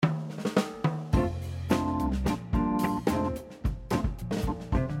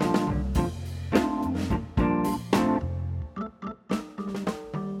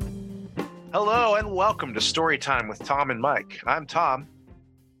and welcome to Storytime with Tom and Mike. I'm Tom.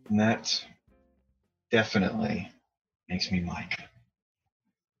 And that definitely makes me Mike.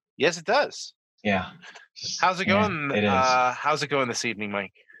 Yes, it does. Yeah. How's it going? It is. How's it going this evening,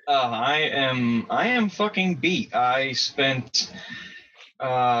 Mike? I am fucking beat. I spent.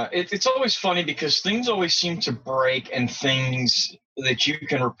 It's always funny because things always seem to break, and things that you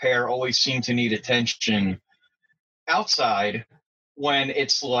can repair always seem to need attention outside when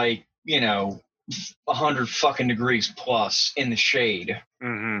it's like 100 fucking degrees plus in the shade.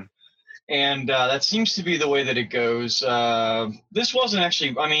 Mm-hmm. And that seems to be the way that it goes. This wasn't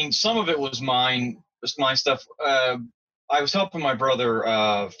actually, I mean, some of it was mine, just my stuff. I was helping my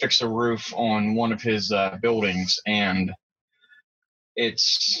brother fix a roof on one of his buildings, and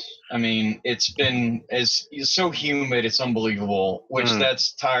it's been it's so humid, it's unbelievable, which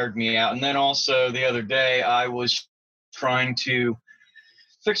that's tired me out. And then also the other day I was trying to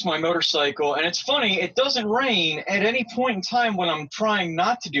fix my motorcycle, and it's funny, it doesn't rain at any point in time when I'm trying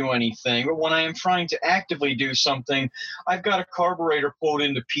not to do anything, but when I am trying to actively do something, I've got a carburetor pulled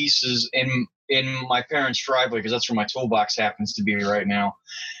into pieces in my parents' driveway, because that's where my toolbox happens to be right now,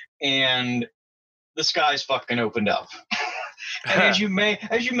 and the sky's fucking opened up. And as you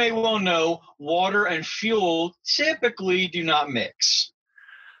may well know, water and fuel typically do not mix.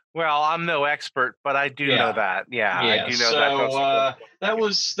 Well, I'm no expert, but I do know that. Yeah, I do know that. That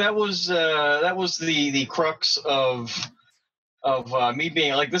was the crux of me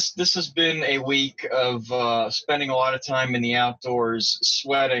being like this. This has been a week of spending a lot of time in the outdoors,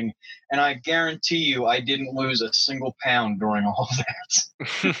 sweating, and I guarantee you, I didn't lose a single pound during all that.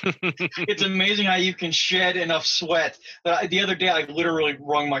 It's amazing how you can shed enough sweat. The other day, I literally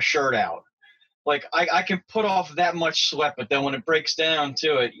wrung my shirt out. Like I can put off that much sweat, but then when it breaks down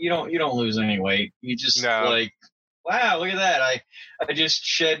to it, you don't lose any weight. You just like, wow, look at that! I just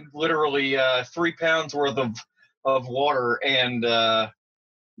shed literally 3 pounds worth of water and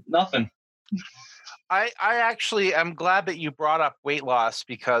nothing. I actually am glad that you brought up weight loss,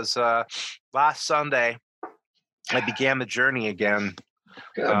 because last Sunday I began the journey again.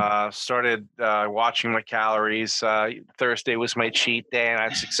 Started watching my calories. Thursday was my cheat day, and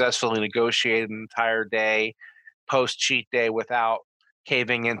I've successfully negotiated an entire day post cheat day without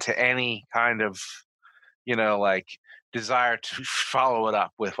caving into any kind of, desire to follow it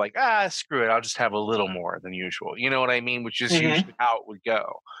up with like, screw it, I'll just have a little more than usual. You know what I mean? Which is usually how it would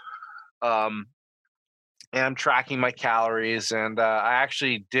go. And I'm tracking my calories, and I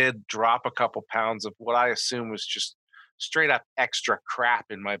actually did drop a couple pounds of what I assume was just straight up extra crap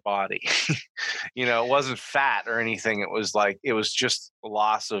in my body. It wasn't fat or anything. It was just a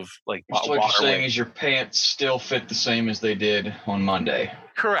loss of like water. What you're saying is your pants still fit the same as they did on Monday.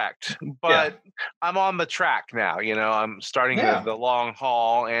 Correct. But I'm on the track now, I'm starting the long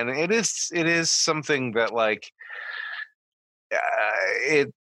haul, and it is something that like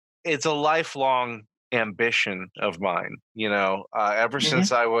it's a lifelong ambition of mine, ever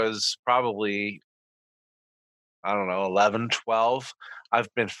since I was probably, I don't know, 11, 12,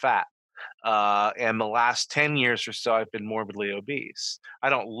 I've been fat. And the last 10 years or so, I've been morbidly obese. I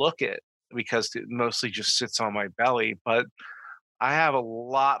don't look it because it mostly just sits on my belly, but I have a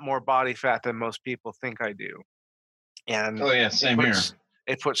lot more body fat than most people think I do. And same here.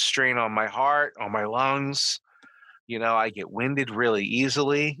 It puts strain on my heart, on my lungs. I get winded really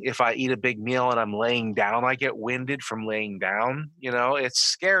easily. If I eat a big meal and I'm laying down, I get winded from laying down. It's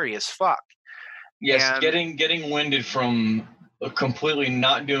scary as fuck. Yes, and getting winded from completely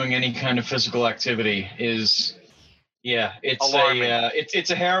not doing any kind of physical activity is, it's alarming. It's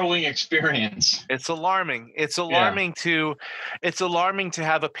a harrowing experience. It's alarming. It's alarming to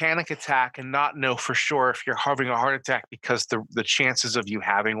have a panic attack and not know for sure if you're having a heart attack, because the chances of you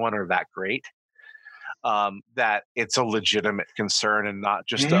having one are that great. That it's a legitimate concern, and not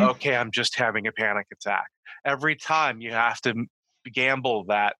just okay, I'm just having a panic attack. Every time you have to gamble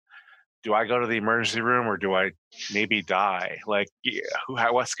that, do I go to the emergency room or do I maybe die? Like,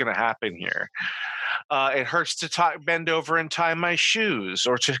 what's going to happen here? It hurts to bend over and tie my shoes,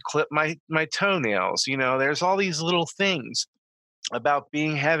 or to clip my toenails. There's all these little things about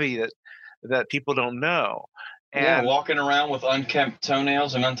being heavy that people don't know. And walking around with unkempt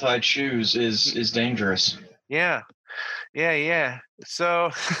toenails and untied shoes is dangerous. Yeah.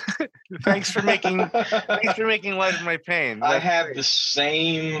 So thanks for making light of my pain. I have the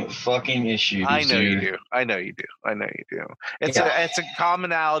same fucking issues. I know you do. It's a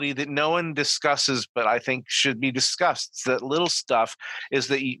commonality that no one discusses, but I think should be discussed. That little stuff is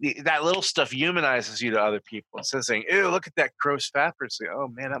that little stuff humanizes you to other people. Instead of saying, "Ew, look at that gross fat person." Oh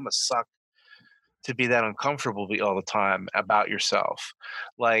man, that must suck. to be that uncomfortable all the time about yourself,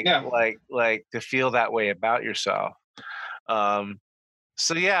 Yeah. like to feel that way about yourself. Um,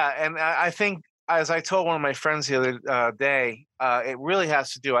 so yeah, and I think, as I told one of my friends the other day, it really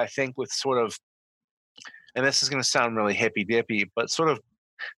has to do, I think, with sort of, and this is going to sound really hippy dippy, but sort of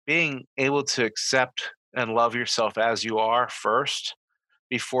being able to accept and love yourself as you are first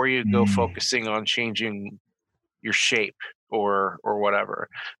before you go Mm. focusing on changing your shape or whatever,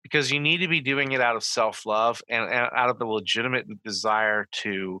 because you need to be doing it out of self-love and out of the legitimate desire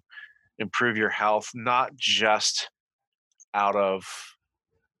to improve your health, not just out of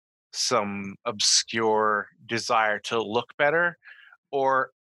some obscure desire to look better.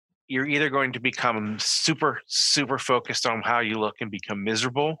 Or you're either going to become super focused on how you look and become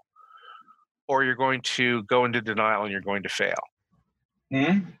miserable, or you're going to go into denial and you're going to fail.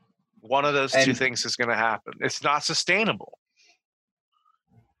 Mm. One of those two And things is going to happen. It's not sustainable.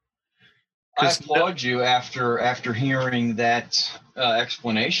 I Because applaud you after hearing that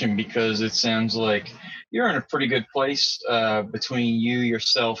explanation, because it sounds like you're in a pretty good place between you,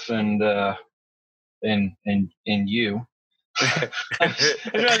 yourself, and you. I was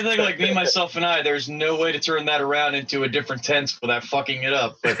trying to think, like, me, myself, and I. There's no way to turn that around into a different tense without fucking it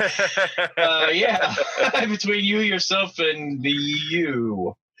up. But yeah, between you, yourself, and the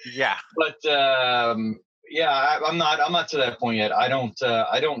you. yeah. But yeah, I'm not to that point yet. I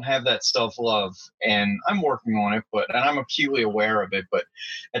don't have that self love, and I'm working on it. And I'm acutely aware of it. But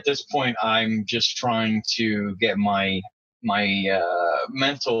at this point, I'm just trying to get my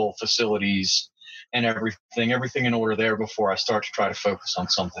mental facilities and everything in order there before I start to try to focus on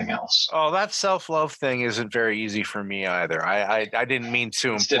something else. Oh, that self-love thing isn't very easy for me either. I didn't mean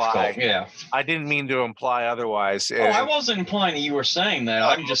to It's difficult, imply. yeah. I didn't mean to imply otherwise. Oh, I wasn't implying that you were saying that. Oh,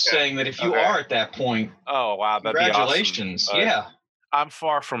 I'm just okay. saying that if you Okay. are at that point, Oh, wow, that'd be awesome. congratulations. But Yeah. I'm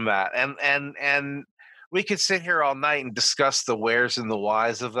far from that. And we could sit here all night and discuss the wheres and the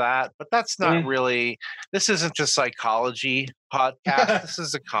whys of that, but that's not Mm. really, this isn't a psychology podcast. This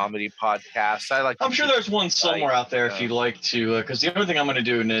is a comedy podcast. I like to I'm sure keep there's one it light, somewhere out there you if know. you'd like to, because the other thing I'm going to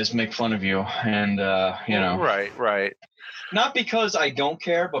do is make fun of you, and Right, right. not because I don't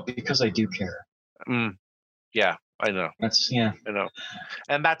care, but because I do care. Mm, yeah, I know. That's yeah. I know.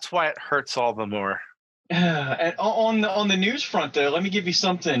 And that's why it hurts all the more. And on the news front, though, let me give you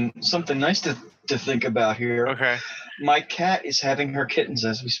something nice to think about here. Okay. My cat is having her kittens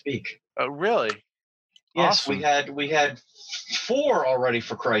as we speak. Really? Yes, we Awesome. had four already,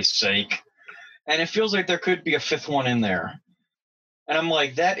 for Christ's sake, and it feels like there could be a fifth one in there. And I'm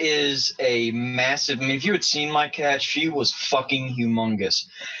like, that is a massive. I mean, if you had seen my cat, she was fucking humongous.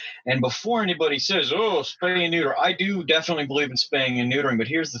 And before anybody says, "Oh, spay and neuter," I do definitely believe in spaying and neutering. But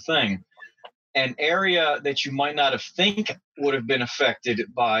here's the thing: an area that you might not have think would have been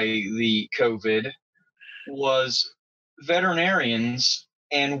affected by the COVID was veterinarians,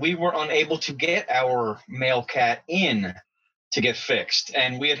 and we were unable to get our male cat in to get fixed.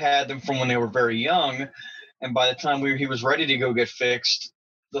 And we had them from when they were very young, and by the time he was ready to go get fixed,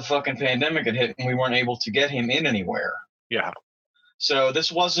 the fucking pandemic had hit, and we weren't able to get him in anywhere. Yeah. So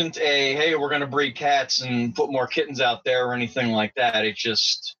this wasn't a, hey, we're going to breed cats and put more kittens out there or anything like that. It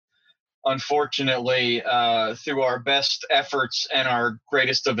just, unfortunately, through our best efforts and our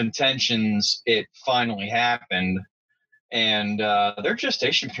greatest of intentions, it finally happened. And their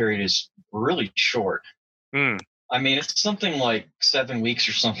gestation period is really short. Mm, I mean, it's something like 7 weeks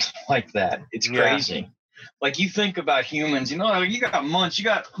or something like that. It's yeah. crazy. Like, you think about humans, you got months, you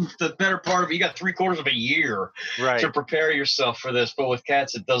got the better part of it, you got 3/4 of a year Right. to prepare yourself for this. But with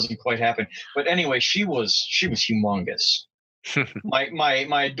cats, it doesn't quite happen. But anyway, she was humongous.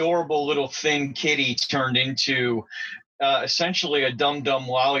 My adorable little thin kitty turned into essentially a dum-dum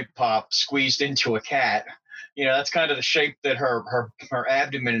lollipop squeezed into a cat. That's kind of the shape that her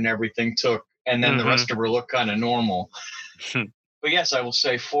abdomen and everything took, and then the Mm-hmm. rest of her looked kind of normal. But yes, I will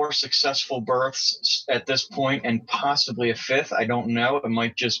say 4 successful births at this point, and possibly a fifth. I don't know. It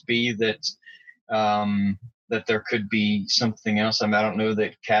might just be that there could be something else. I mean, I don't know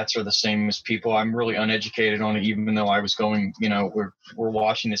that cats are the same as people. I'm really uneducated on it, even though I was going, we're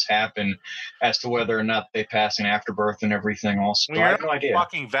watching this happen, as to whether or not they pass an afterbirth and everything also. Well, I you're have no not idea.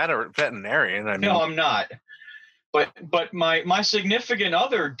 fucking veterinarian. I mean, No, I'm not. But my significant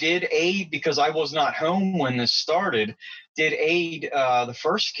other did aid, because I was not home when this started, did aid the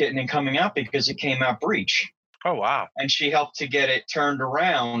first kitten in coming out, because it came out breech. oh wow. And she helped to get it turned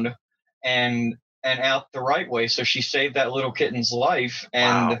around and out the right way. So she saved that little kitten's life,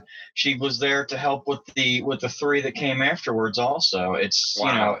 and Wow. she was there to help with the 3 that came afterwards also. It's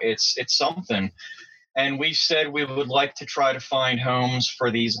Wow. it's something. And we said we would like to try to find homes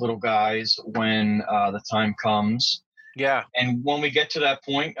for these little guys when the time comes. Yeah. And when we get to that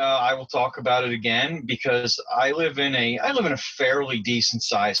point, I will talk about it again, because I live in a fairly decent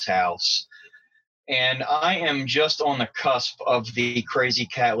sized house, and I am just on the cusp of the Crazy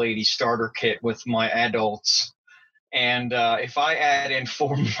Cat Lady starter kit with my adults. And if I add in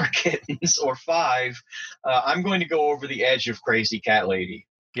 4 more kittens or 5, I'm going to go over the edge of Crazy Cat Lady.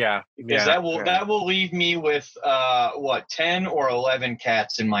 Yeah, Because that will leave me with 10 or 11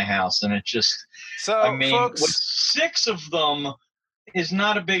 cats in my house, and it just, so, I mean, folks, with 6 of them is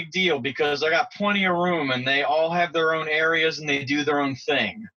not a big deal, because I got plenty of room and they all have their own areas and they do their own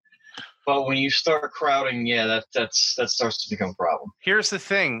thing. But when you start crowding, that starts to become a problem. Here's the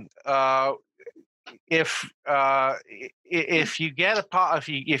thing: if you get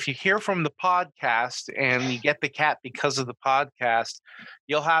if you hear from the podcast and you get the cat because of the podcast,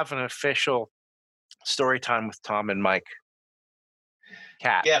 you'll have an official story time with Tom and Mike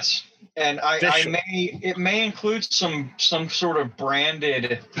cat. Yes, and it may include some sort of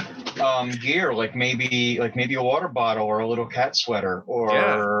branded gear, like maybe a water bottle or a little cat sweater,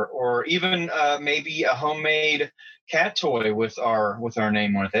 or even maybe a homemade cat toy with our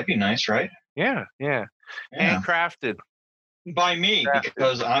name on it. That'd be nice, right? Yeah. Handcrafted by me,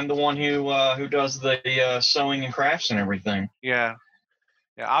 because I'm the one who does the sewing and crafts and everything. Yeah,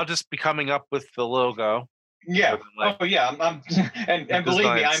 I'll just be coming up with the logo. Yeah. I'm and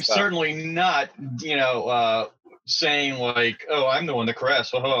believe me, I'm certainly not, saying like, oh, I'm the one that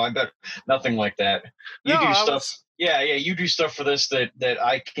crafts. Oh, I bet nothing like that. You do stuff. You do stuff for this that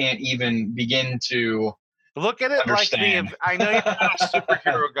I can't even begin to look at it understand. like I know you're not a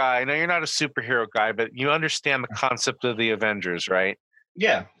superhero guy. I know you're not a superhero guy, but you understand the concept of the Avengers, right?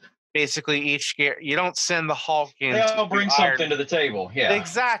 Yeah. Basically, you don't send the Hulk in. They all bring something to the table. Yeah.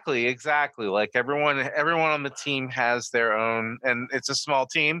 Exactly. Like everyone on the team has their own, and it's a small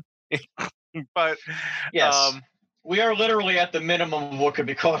team. But yes, we are literally at the minimum of what could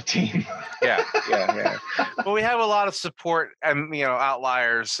be called a team. yeah. But we have a lot of support and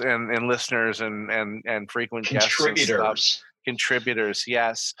outliers and listeners and frequent guests. Contributors,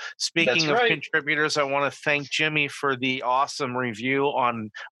 yes. Speaking of contributors, I want to thank Jimmy for the awesome review on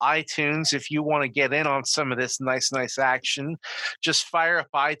iTunes. If you want to get in on some of this nice action, just fire up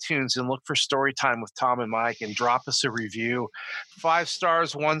iTunes and look for Storytime with Tom and Mike and drop us a review. 5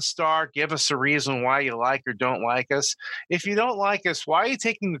 stars, 1 star. Give us a reason why you like or don't like us. If you don't like us, why are you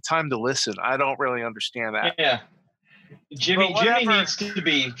taking the time to listen? I don't really understand that. Yeah. Jimmy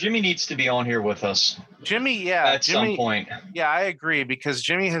needs to be on here with us. At some point. Yeah, I agree, because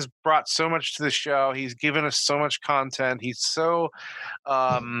Jimmy has brought so much to the show. He's given us so much content. He's so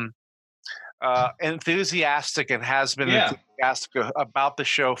enthusiastic and has been enthusiastic about the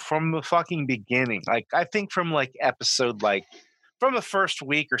show from the fucking beginning. Like, I think from from the first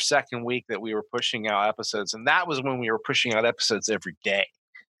week or second week that we were pushing out episodes, and that was when we were pushing out episodes every day.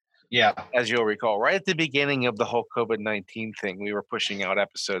 Yeah. As you'll recall, right at the beginning of the whole COVID-19 thing, we were pushing out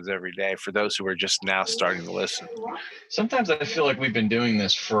episodes every day for those who are just now starting to listen. Sometimes I feel like we've been doing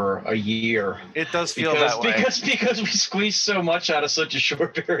this for a year. It does feel that way. Because we squeeze so much out of such a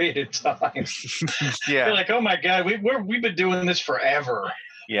short period of time. Yeah. You're like, oh my God, we've been doing this forever.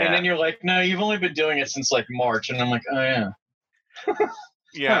 Yeah. And then you're like, no, you've only been doing it since like March. And I'm like, oh yeah.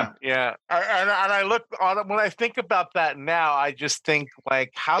 Yeah. And I look on it, when I think about that now, I just think,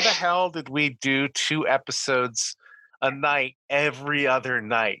 like, how the hell did we do 2 episodes a night every other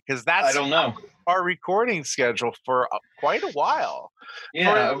night? Because that's I don't know. Our recording schedule for quite a while.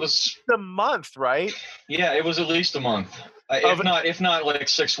 Yeah, it was a month, right? Yeah, it was at least a month. If not like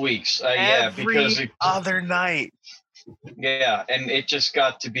 6 weeks. Every other night. Yeah, and it just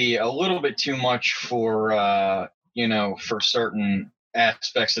got to be a little bit too much for for certain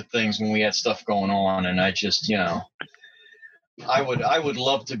aspects of things when we had stuff going on, and I just I would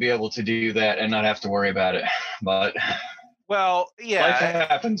love to be able to do that and not have to worry about it, but life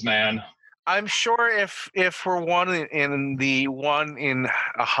happens, man. I'm sure if we're one in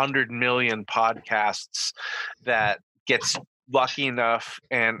 100 million podcasts that gets lucky enough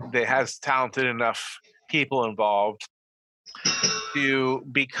and that has talented enough people involved to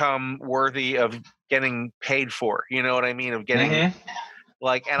become worthy of getting paid for, you know what I mean? Of getting and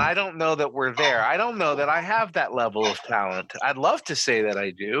I don't know that we're there. I don't know that I have that level of talent. I'd love to say that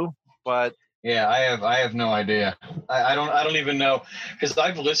I do, but yeah, I have no idea. I don't even know, because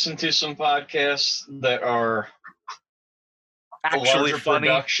I've listened to some podcasts that are actually larger funny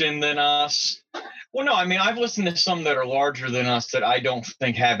production than us. Well, no, I mean, I've listened to some that are larger than us that I don't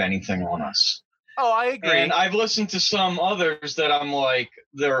think have anything on us. Oh, I agree. And I've listened to some others that I'm like,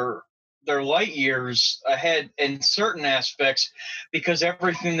 they're they're light years ahead in certain aspects because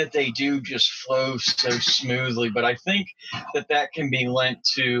everything that they do just flows so smoothly. But I think that can be lent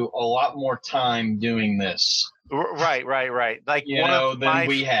to a lot more time doing this, Right. Like than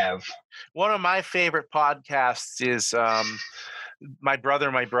we have. One of my favorite podcasts is my brother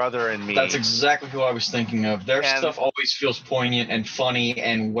and me. That's exactly who I was thinking of. Their stuff always feels poignant and funny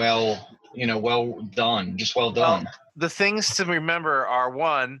and well done, just well done. The things to remember are,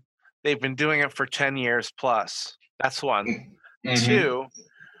 one, they've been doing it for 10 years plus. That's one. Mm-hmm. Two,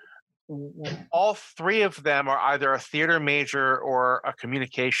 all three of them are either a theater major or a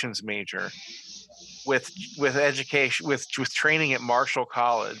communications major with education, with training at Marshall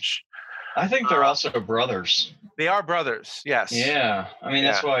College. I think they're also brothers. They are brothers, yes. Yeah. I mean,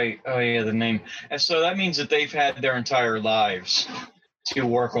 that's why, the name. And so that means that they've had their entire lives to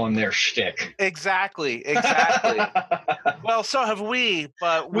work on their shtick. Exactly. Well, so have we,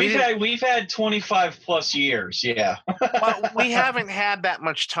 but we've had 25 plus years, yeah. But we haven't had that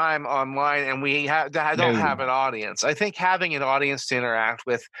much time online, and I don't have an audience. I think having an audience to interact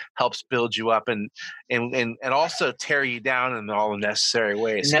with helps build you up and also tear you down in all the necessary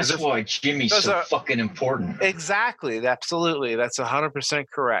ways. And that's why Jimmy's so fucking important. Exactly, absolutely. That's 100%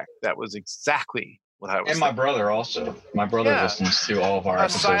 correct. That was exactly what I was thinking. My brother also. My brother listens to all of our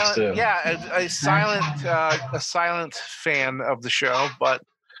episodes too. Yeah, a silent fan of the show, but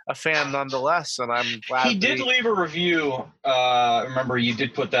a fan nonetheless, and I'm glad he did leave a review. Remember, you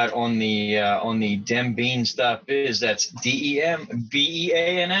did put that on the dembeans.biz. That's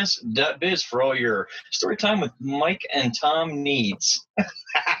DEMBEANS.biz for all your story time with Mike and Tom needs.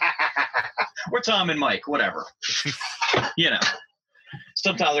 Or Tom and Mike, whatever.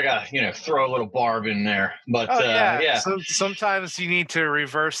 Sometimes I gotta, throw a little barb in there, but So sometimes you need to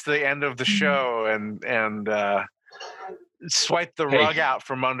reverse the end of the show and swipe the rug out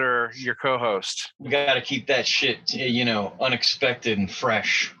from under your co-host. You got to keep that shit, unexpected and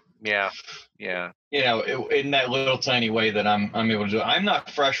fresh. Yeah. In that little tiny way that I'm able to do. I'm not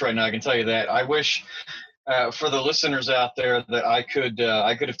fresh right now. I can tell you that. I wish. For the listeners out there, that I could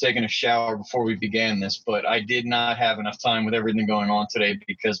have taken a shower before we began this, but I did not have enough time with everything going on today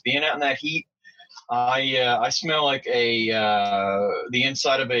because being out in that heat, I smell like the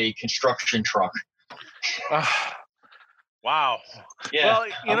inside of a construction truck. Wow. Yeah. Well,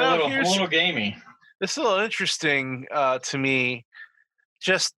 I'm a little gamey. This is a little interesting to me.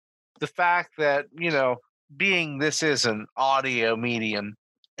 Just the fact that being this is an audio medium.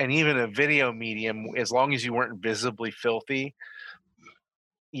 And even a video medium, as long as you weren't visibly filthy,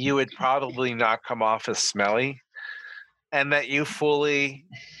 you would probably not come off as smelly. And that you fully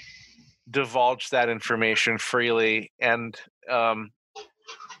divulge that information freely and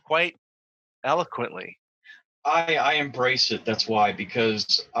quite eloquently. I embrace it. That's why,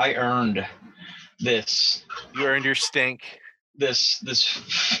 because I earned this. You earned your stink. This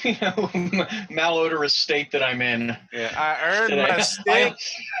malodorous state that I'm in. Yeah, I earned my stink.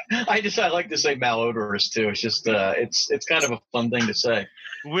 I like to say malodorous too. It's just it's kind of a fun thing to say.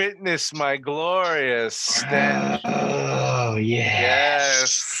 Witness my glorious stench. Oh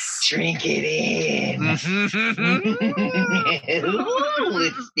yes. Drink it in. Ooh,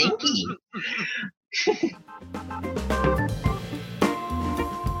 it's stinky.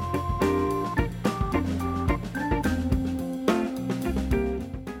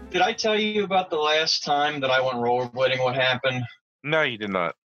 Did I tell you about the last time that I went rollerblading? What happened? No, you did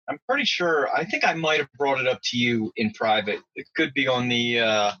not. I'm pretty sure. I think I might have brought it up to you in private. It could be on the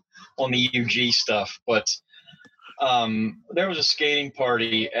UG stuff, but there was a skating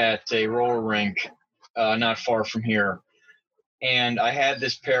party at a roller rink not far from here, and I had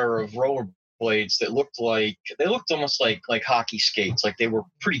this pair of rollerblades that looked almost like hockey skates. Like they were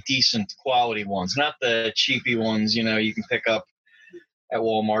pretty decent quality ones, not the cheapy ones you can pick up at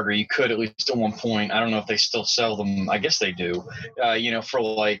Walmart, or you could at least at one point. I don't know if they still sell them. I guess they do. For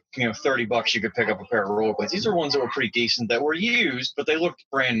like $30 you could pick up a pair of rollerblades. These are ones that were pretty decent, that were used, but they looked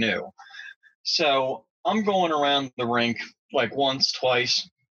brand new. So I'm going around the rink like once, twice,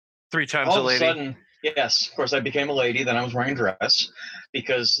 3 times a lady. All of a sudden, yes, of course I became a lady. Then I was wearing a dress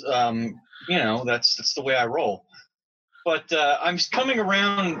because that's the way I roll. But I'm coming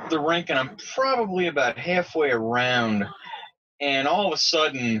around the rink and I'm probably about halfway around. And all of a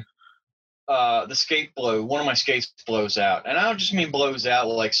sudden, one of my skates blows out. And I don't just mean blows out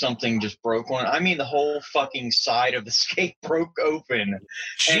like something just broke on it. I mean the whole fucking side of the skate broke open.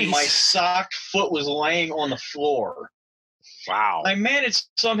 Jeez. And my socked foot was laying on the floor. Wow. I managed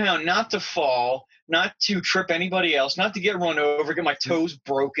somehow not to fall, not to trip anybody else, not to get run over, get my toes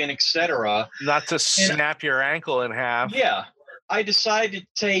broken, etc. Not to snap your ankle in half. Yeah. I decided to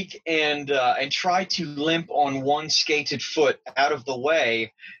take and try to limp on one skated foot out of the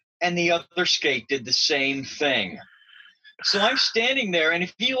way, and the other skate did the same thing. So I'm standing there, and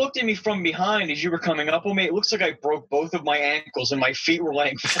if you looked at me from behind as you were coming up on me, it looks like I broke both of my ankles, and my feet were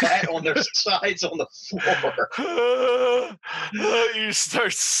laying flat on their sides on the floor. You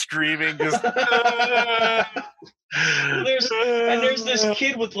start screaming because there's this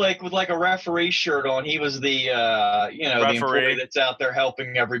kid with like a referee shirt on. He was the the employee that's out there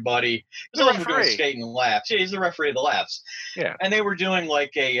helping everybody. The We're doing referee. skating laps. Yeah, he's the referee of the laps. Yeah. And they were doing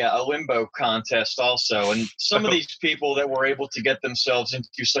like a limbo contest also. And some of these people that were able to get themselves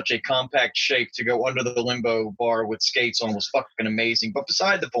into such a compact shape to go under the limbo bar with skates on was fucking amazing. But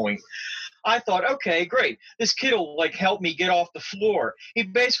beside the point, I thought, okay, great. This kid will like help me get off the floor. He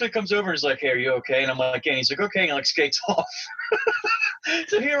basically comes over and is like, "Hey, are you okay?" And I'm like, "Yeah." And he's like, "Okay," and he like skates off.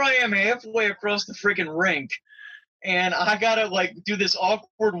 So here I am halfway across the freaking rink, and I gotta like do this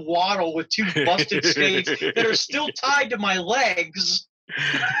awkward waddle with two busted skates that are still tied to my legs.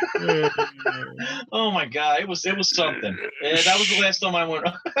 Oh my god, it was something. And that was the last time I went.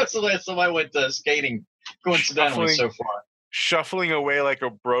 That's the last time I went skating, coincidentally, so far. Shuffling away like a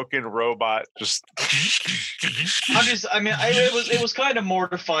broken robot, just. It was kind of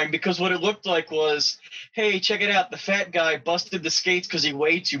mortifying because what it looked like was, hey, check it out, the fat guy busted the skates because he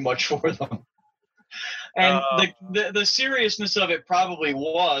weighed too much for them. And the seriousness of it probably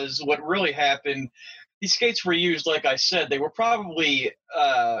was what really happened. These skates were used, like I said, they were probably,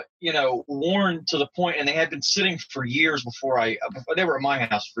 worn to the point, and they had been sitting for years they were at my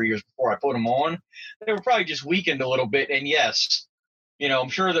house for years before I put them on. They were probably just weakened a little bit. And yes, I'm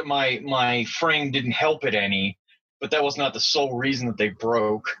sure that my frame didn't help it any, but that was not the sole reason that they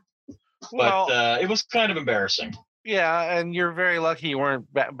broke. But it was kind of embarrassing. Yeah, and you're very lucky you weren't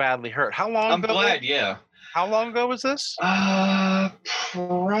badly hurt. How long ago? I'm glad, yeah. How long ago was this?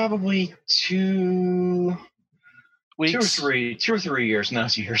 Probably 2 weeks, 2 or 3 years,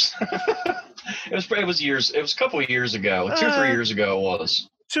 not years. It was years. It was a couple of years ago. 2 or 3 years ago it was.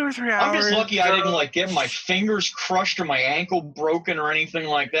 2 or 3 hours. I'm just lucky I didn't like get my fingers crushed or my ankle broken or anything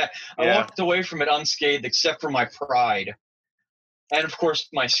like that. I walked away from it unscathed except for my pride. And of course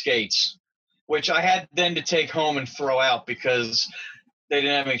my skates, which I had then to take home and throw out because they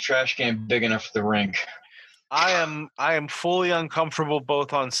didn't have any trash can big enough for the rink. I am fully uncomfortable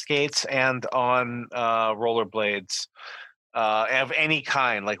both on skates and on rollerblades of any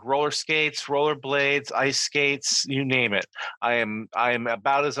kind, like roller skates, rollerblades, ice skates, you name it. I am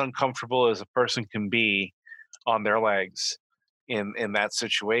about as uncomfortable as a person can be on their legs in that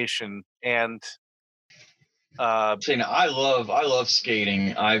situation. And I love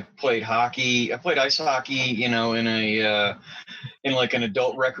skating. I played hockey. I played ice hockey, in like an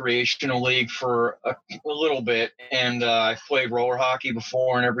adult recreational league for a little bit, and I played roller hockey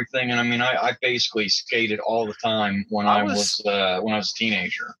before and everything. And I mean, I basically skated all the time when I was a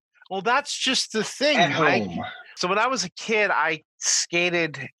teenager. Well, that's just the thing. At home. So when I was a kid, I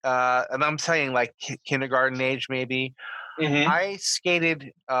skated, and I'm saying like kindergarten age maybe. Mm-hmm. I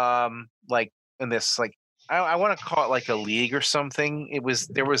skated like in this like. I want to call it like a league or something.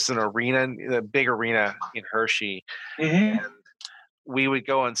 There was an arena, a big arena in Hershey, mm-hmm. and we would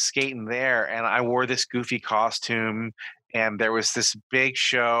go and skate in there. And I wore this goofy costume, and there was this big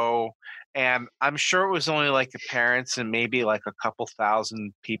show. And I'm sure it was only like the parents and maybe like a couple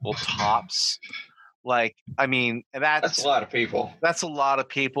thousand people tops. Like, I mean, that's a lot of people. That's a lot of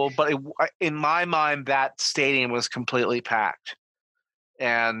people. But in my mind, that stadium was completely packed,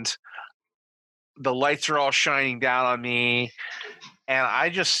 and the lights are all shining down on me, and I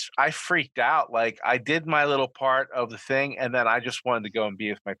freaked out. Like, I did my little part of the thing, and then I just wanted to go and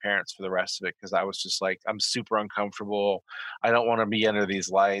be with my parents for the rest of it because I was just like, I'm super uncomfortable. I don't want to be under these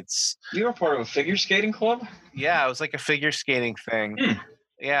lights. You were part of a figure skating club? Yeah, it was like a figure skating thing.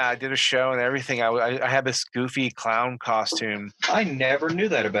 Yeah, I did a show and everything. I had this goofy clown costume. I never knew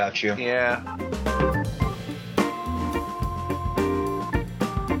that about you. Yeah.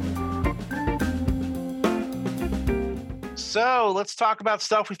 So let's talk about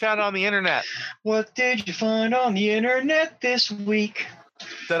stuff we found on the internet. What did you find on the internet this week?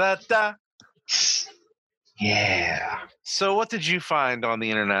 Da-da-da. Yeah. So what did you find on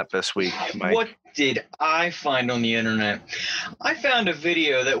the internet this week, Mike? What did I find on the internet? I found a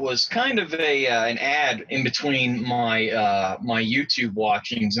video that was kind of an ad in between my my YouTube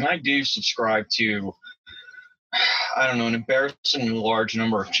watchings, and I do subscribe to, I don't know, an embarrassingly large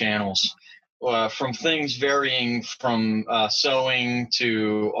number of channels. From things varying from sewing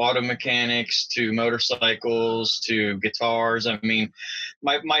to auto mechanics to motorcycles to guitars. I mean,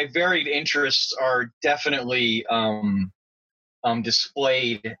 my varied interests are definitely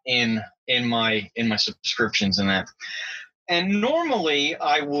displayed in my subscriptions and that. And normally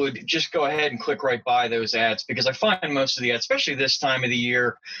I would just go ahead and click right by those ads because I find most of the ads, especially this time of the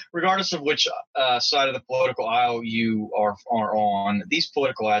year, regardless of which side of the political aisle you are on, these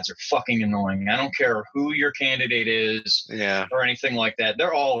political ads are fucking annoying. I don't care who your candidate is or anything like that.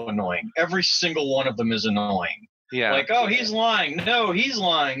 They're all annoying. Every single one of them is annoying. Yeah. Like, oh, he's lying. No, he's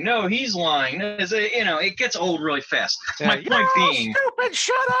lying. No, he's lying. It gets old really fast. Yeah. My point being, stupid,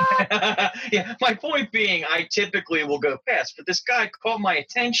 shut up. yeah, my point being, I typically will go past, but this guy caught my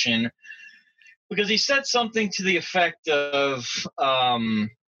attention because he said something to the effect of,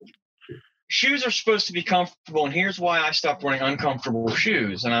 shoes are supposed to be comfortable, and here's why I stopped wearing uncomfortable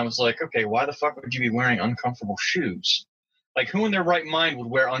shoes. And I was like, okay, why the fuck would you be wearing uncomfortable shoes? Like, who in their right mind would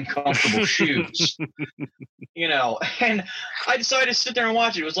wear uncomfortable shoes? And I decided to sit there and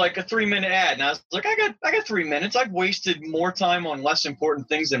watch it. It was like a 3-minute ad, and I was like, I got 3 minutes. I've wasted more time on less important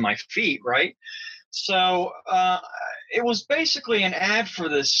things than my feet, right? So it was basically an ad for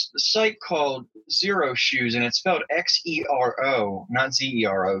this site called Zero Shoes, and it's spelled Xero, not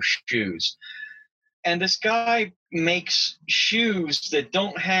Zero, shoes. And this guy makes shoes that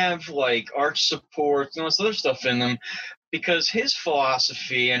don't have like arch supports and all this other stuff in them, because his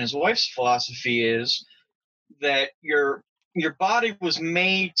philosophy and his wife's philosophy is that your body was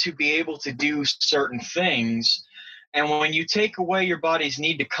made to be able to do certain things. And when you take away your body's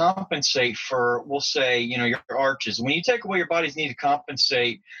need to compensate for, we'll say, your arches, when you take away your body's need to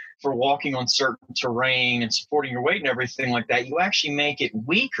compensate for walking on certain terrain and supporting your weight and everything like that, you actually make it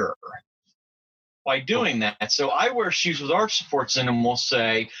weaker by doing that. So I wear shoes with arch supports in them, we'll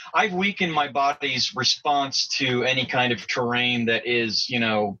say. I've weakened my body's response to any kind of terrain that is,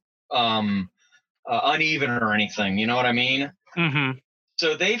 uneven or anything. You know what I mean? Mm-hmm.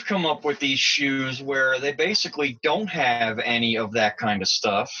 So they've come up with these shoes where they basically don't have any of that kind of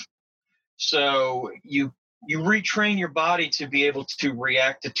stuff. So you retrain your body to be able to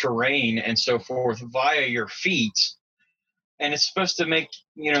react to terrain and so forth via your feet. And it's supposed to make,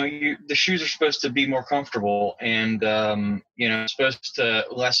 the shoes are supposed to be more comfortable and, supposed to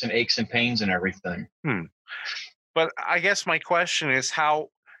lessen aches and pains and everything. But I guess my question is how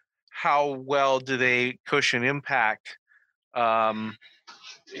well do they cushion impact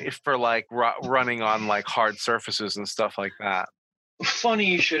for like running on like hard surfaces and stuff like that? Funny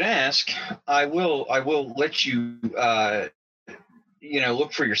you should ask. I will let you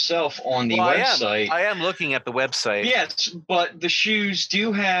look for yourself on the website. I am looking at the website. Yes, but the shoes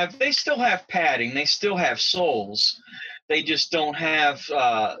they still have padding, they still have soles. They just don't have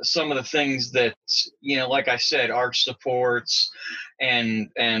some of the things that, like I said, arch supports and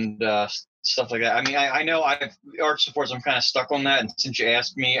stuff like that. I mean, I know arch supports, I'm kind of stuck on that. And since you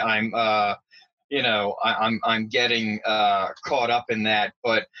asked me, I'm getting caught up in that.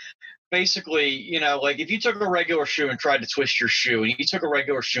 But basically, like if you took a regular shoe and tried to twist your shoe, and you took a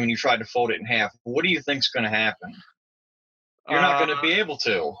regular shoe and you tried to fold it in half, what do you think's going to happen? You're not going to be able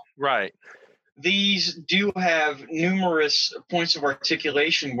to. Right. These do have numerous points of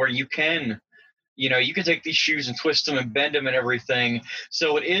articulation where you can take these shoes and twist them and bend them and everything.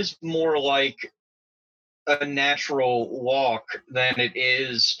 So it is more like a natural walk than it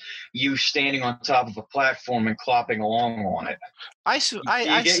is you standing on top of a platform and clopping along on it.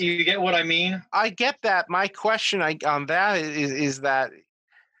 You get what I mean? I get that. My question on that is that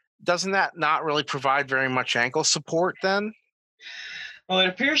doesn't that not really provide very much ankle support then? Well, it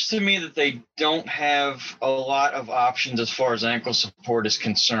appears to me that they don't have a lot of options as far as ankle support is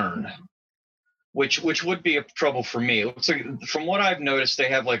concerned, which would be a trouble for me. It looks like, from what I've noticed, they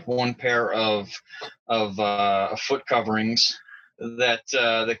have like one pair of foot coverings that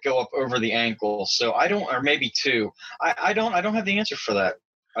go up over the ankle. So I don't, or maybe two. I don't have the answer for that.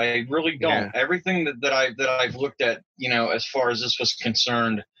 I really don't. Yeah. Everything that I've looked at, as far as this was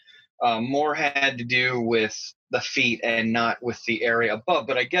concerned, more had to do with the feet and not with the area above.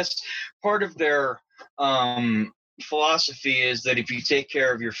 But I guess part of their philosophy is that if you take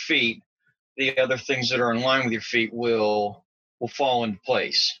care of your feet, the other things that are in line with your feet will fall into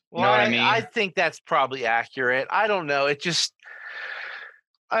place. You know what I mean? I think that's probably accurate. I don't know. It just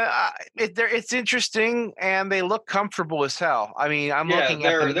it's interesting, and they look comfortable as hell. I mean, I'm looking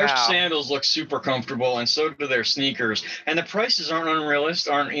at them their now. Sandals look super comfortable, and so do their sneakers. And the prices aren't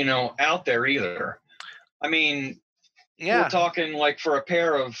unrealistic, aren't out there either. I mean, we're talking like for a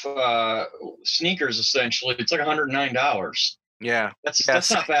pair of sneakers, essentially, it's like $109. Yeah, that's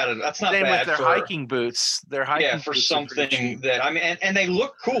not bad. That's not Same bad with their hiking boots. Their hiking for boots something that and they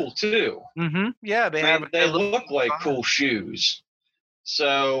look cool too. Mm-hmm. Yeah, they look like cool shoes.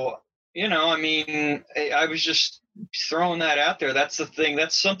 So I was just throwing that out there. That's the thing.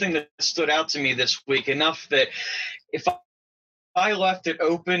 That's something that stood out to me this week enough that if I left it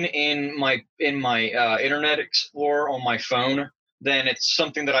open in my Internet Explorer on my phone, then it's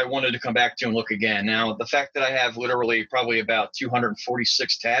something that I wanted to come back to and look again. Now, the fact that I have literally probably about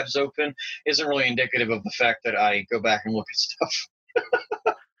 246 tabs open isn't really indicative of the fact that I go back and look at stuff.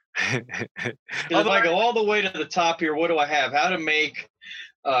 Because if I go all the way to the top here, what do I have? How to make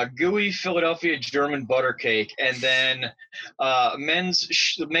gooey Philadelphia German butter cake, and then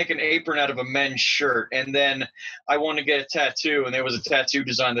make an apron out of a men's shirt, and then I want to get a tattoo, and there was a tattoo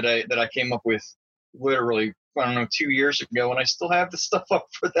design that I came up with literally, I don't know, 2 years ago, and I still have the stuff up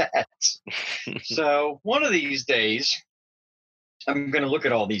for that. So one of these days, I'm going to look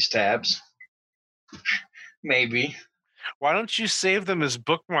at all these tabs. Maybe. Why don't you save them as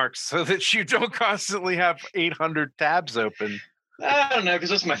bookmarks so that you don't constantly have 800 tabs open? I don't know,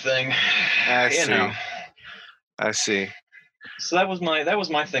 because that's my thing. I see. I see. So that was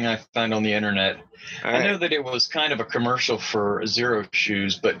my thing I found on the internet. All I know that it was kind of a commercial for Zero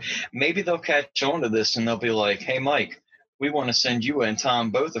Shoes, but maybe they'll catch on to this and they'll be like, "Hey, Mike, we want to send you and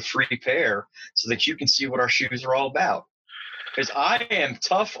Tom both a free pair so that you can see what our shoes are all about." Because I am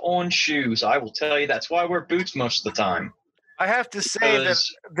tough on shoes. I will tell you, that's why I wear boots most of the time. I have to say that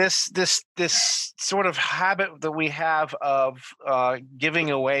this sort of habit that we have of giving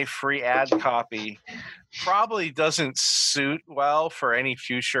away free ad copy probably doesn't suit well for any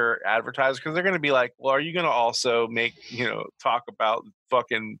future advertisers, because they're going to be like, well, are you going to also talk about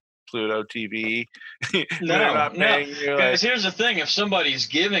fucking Pluto TV? No. Because here's the thing: if somebody's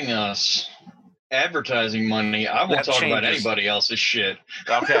giving us advertising money, I won't talk about anybody else's shit.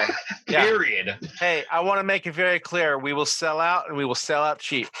 Okay. Period. Yeah. Hey, I want to make it very clear: we will sell out, and we will sell out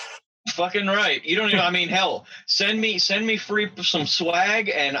cheap. Fucking right. You don't even. I mean, hell, send me free some swag,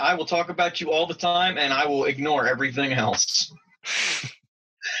 and I will talk about you all the time, and I will ignore everything else.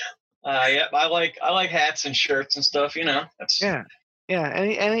 Yep. I like hats and shirts and stuff. That's Yeah,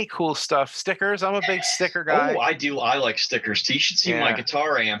 any cool stuff. Stickers. I'm a big sticker guy. Oh, I do. I like stickers. You should see my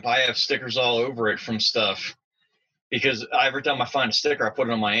guitar amp. I have stickers all over it from stuff. Because every time I find a sticker, I put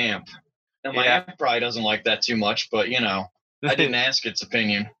it on my amp. Now, my amp probably doesn't like that too much, but, I didn't ask its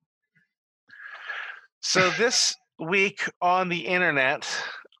opinion. So this week on the internet,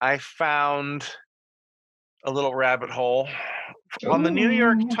 I found a little rabbit hole. On the New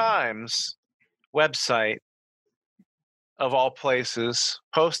York Times website, of all places,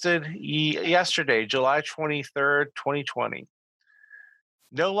 posted yesterday, July 23rd, 2020.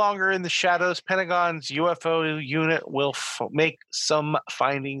 No longer in the shadows, Pentagon's UFO unit will make some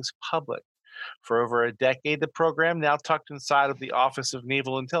findings public. For over a decade, the program, now tucked inside of the Office of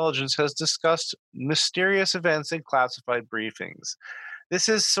Naval Intelligence, has discussed mysterious events in classified briefings. This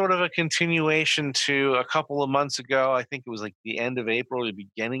is sort of a continuation to a couple of months ago. I think it was like the end of April, the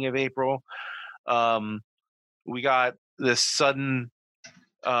beginning of April. We got this sudden,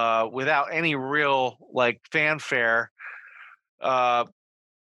 without any real fanfare, the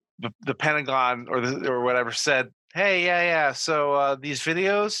Pentagon or whatever said, "Hey, yeah. So these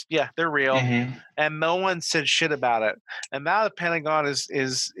videos, they're real," and no one said shit about it. And now the Pentagon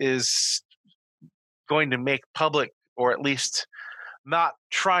is going to make public, or at least not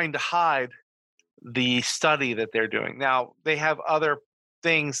trying to hide, the study that they're doing. Now they have other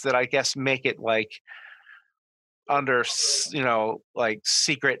things that I guess make it under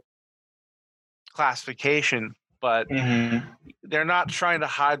secret classification, but they're not trying to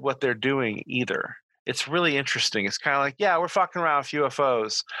hide what they're doing either. It's really interesting. It's kind of like, we're fucking around with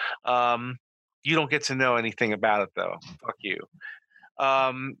UFOs. You don't get to know anything about it though. Fuck you.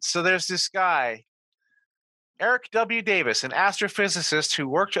 So there's this guy, Eric W. Davis, an astrophysicist who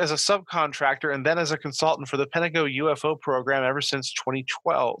worked as a subcontractor and then as a consultant for the Pentagon UFO program ever since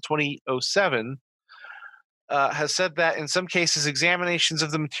 2007. Has said that in some cases, examinations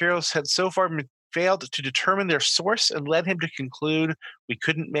of the materials had so far failed to determine their source and led him to conclude we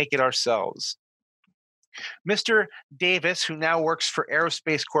couldn't make it ourselves. Mr. Davis, who now works for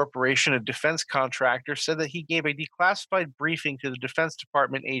Aerospace Corporation, a defense contractor, said that he gave a declassified briefing to the Defense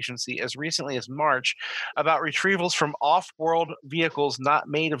Department agency as recently as March about retrievals from off-world vehicles not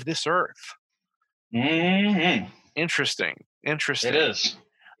made of this Earth. Interesting. It is.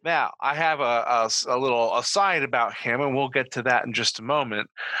 Now, I have a little aside about him, and we'll get to that in just a moment.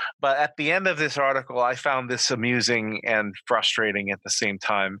 But at the end of this article, I found this amusing and frustrating at the same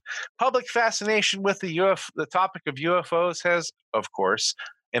time. Public fascination with the topic of UFOs has, of course,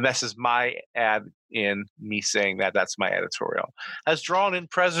 and this is my ad in me saying that's my editorial, has drawn in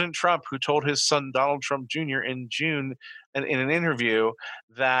President Trump, who told his son Donald Trump Jr. in June in an interview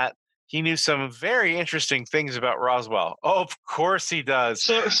that He knew some very interesting things about Roswell. Oh, of course he does.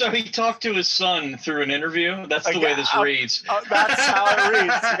 So he talked to his son through an interview. That's the Like, way this reads. that's how it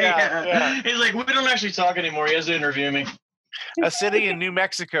reads. Yeah. He's like, we don't actually talk anymore. He has to interview me. A city in New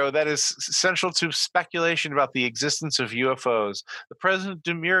Mexico that is central to speculation about the existence of UFOs. The president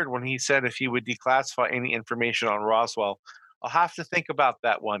demurred when he said if he would declassify any information on Roswell. I'll have to think about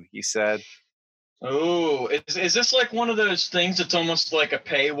that one, he said. Oh, is this like one of those things that's almost like a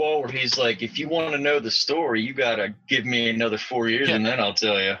paywall where he's like, if you want to know the story, you got to give me another 4 years and then I'll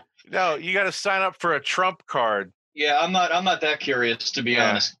tell you. No, you got to sign up for a Trump card. Yeah, I'm not that curious, to be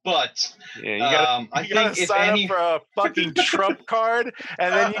honest. But yeah, you gotta sign up for a fucking Trump card,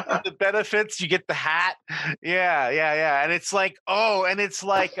 and then you get the benefits. You get the hat. Yeah. And it's like,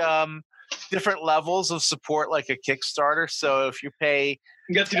 different levels of support, like a Kickstarter. So if you pay,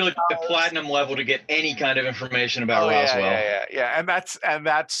 you have to do like the platinum level to get any kind of information about Roswell. Yeah, and that's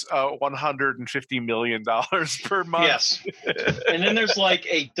 $150 million per month. Yes, and then there's like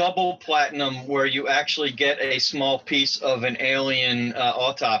a double platinum where you actually get a small piece of an alien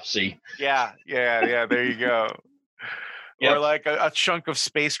autopsy. Yeah. There you go. Yep. Or like a chunk of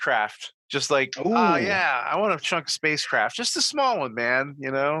spacecraft. Just like, I want a chunk of spacecraft. Just a small one, man,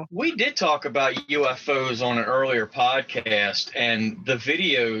 you know? We did talk about UFOs on an earlier podcast, and the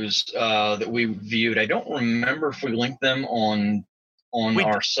videos that we viewed, I don't remember if we linked them on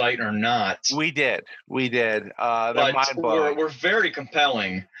our site or not. We did. They're mind-blowing. We're very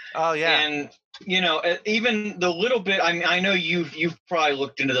compelling. Oh, yeah. And, you know, even the little bit, I know you've probably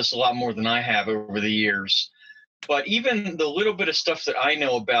looked into this a lot more than I have over the years. But even the little bit of stuff that I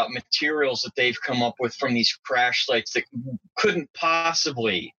know about materials that they've come up with from these crash sites that couldn't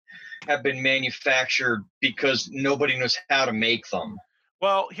possibly have been manufactured because nobody knows how to make them.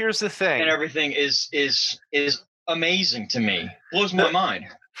 Well, here's the thing. And everything is amazing to me. Blows my mind.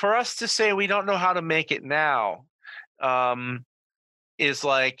 For us to say we don't know how to make it now is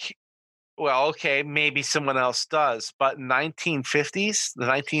like, well, okay, maybe someone else does, but in 1950s, the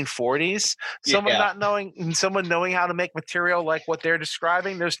 1940s, someone knowing how to make material like what they're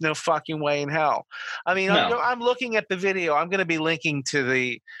describing, there's no fucking way in hell. I mean, I'm looking at the video. I'm going to be linking to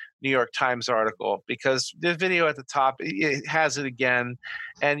the New York Times article because the video at the top, it has it again,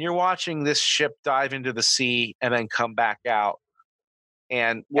 and you're watching this ship dive into the sea and then come back out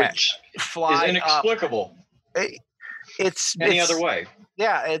and which fly is inexplicable. It's any other way.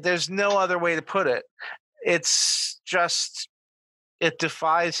 Yeah, there's no other way to put it. It's just, it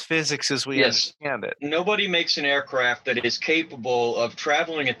defies physics as we understand it. Nobody makes an aircraft that is capable of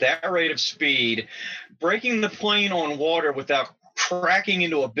traveling at that rate of speed, breaking the plane on water without cracking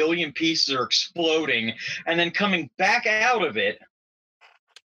into a billion pieces or exploding, and then coming back out of it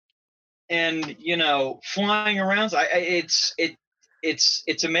and, you know, flying around. It's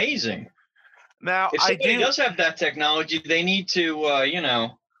amazing. Now, if somebody does have that technology, they need to, you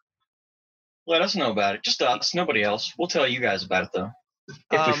know, let us know about it. Just us, nobody else. We'll tell you guys about it, though,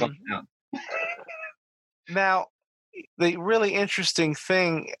 if we find out. Now, the really interesting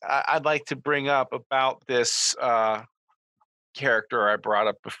thing I'd like to bring up about this character I brought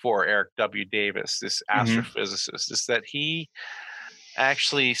up before, Eric W. Davis, this astrophysicist, is that he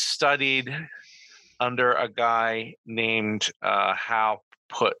actually studied under a guy named Hal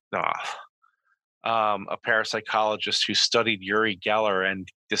Puthoff. A parapsychologist who studied Uri Geller and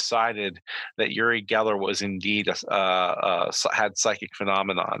decided that Uri Geller was indeed had psychic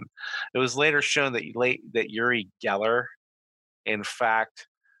phenomenon. It was later shown that Uri Geller, in fact,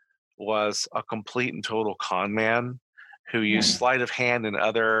 was a complete and total con man who used sleight of hand and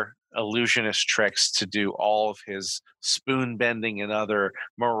other illusionist tricks to do all of his spoon bending and other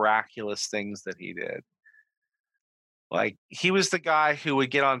miraculous things that he did. Like, he was the guy who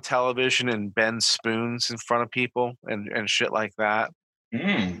would get on television and bend spoons in front of people and shit like that.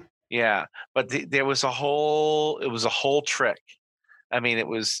 Yeah, but there was a whole trick. I mean, it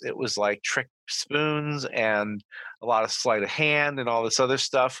was like trick spoons and a lot of sleight of hand and all this other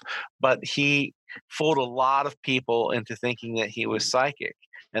stuff. But he fooled a lot of people into thinking that he was psychic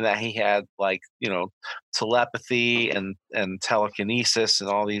and that he had, like, you know, telepathy and telekinesis and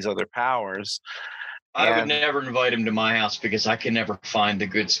all these other powers. I would never invite him to my house because I can never find the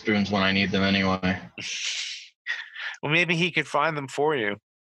good spoons when I need them anyway. Well, maybe he could find them for you.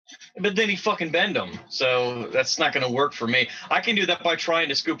 But then he fucking bend them, so that's not going to work for me. I can do that by trying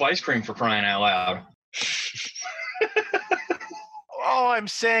to scoop ice cream, for crying out loud. All I'm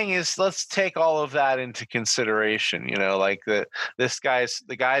saying is, let's take all of that into consideration. You know, like the guy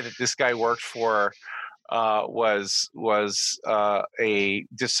that this guy worked for was a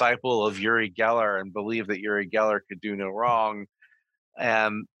disciple of Uri Geller and believed that Uri Geller could do no wrong.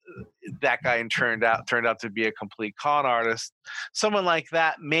 And that guy turned out to be a complete con artist. Someone like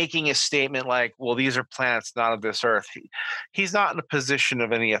that making a statement like, well, these are planets not of this earth. He's not in a position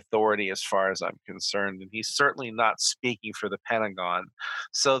of any authority as far as I'm concerned, and he's certainly not speaking for the Pentagon.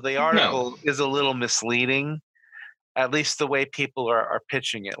 So the article is a little misleading, at least the way people are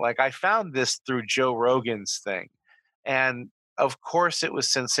pitching it. Like, I found this through Joe Rogan's thing, and of course it was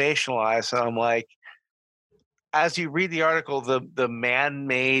sensationalized, and I'm like, as you read the article, the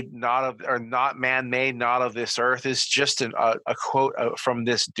man-made, not man-made, not of this earth is just a quote from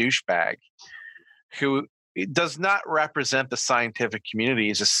this douchebag who does not represent the scientific community.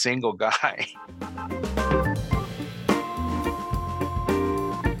 He's a single guy.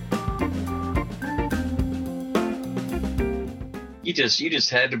 You just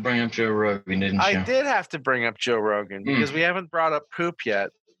had to bring up Joe Rogan, didn't you? I did have to bring up Joe Rogan because we haven't brought up poop yet.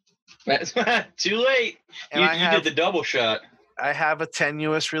 Too late. You did the double shot. I have a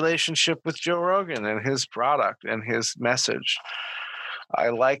tenuous relationship with Joe Rogan and his product and his message. I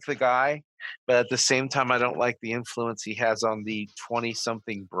like the guy, but at the same time, I don't like the influence he has on the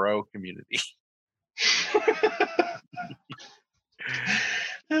 20-something bro community.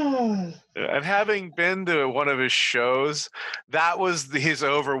 And having been to one of his shows, that was his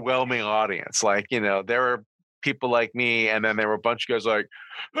overwhelming audience. Like, there were people like me, and then there were a bunch of guys like,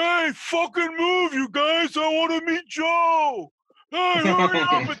 hey, fucking move, you guys, I want to meet Joe. Hey, hurry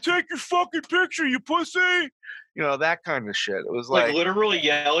up and take your fucking picture, you pussy. That kind of shit. It was like literally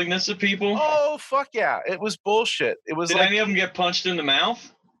yelling this at people. Oh, fuck yeah. It was bullshit. It was. Did any of them get punched in the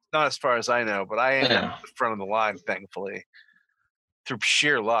mouth? Not as far as I know, but I ended up at the front of the line, thankfully, through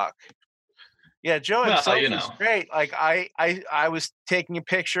sheer luck. Yeah, Joe himself was great. Like, I was taking a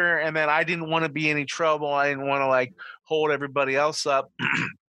picture, and then I didn't want to be any trouble. I didn't want to, like, hold everybody else up.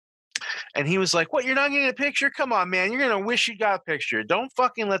 And he was like, what, you're not getting a picture? Come on, man. You're going to wish you got a picture. Don't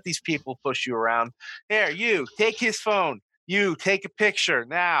fucking let these people push you around. Here, you, take his phone. You, take a picture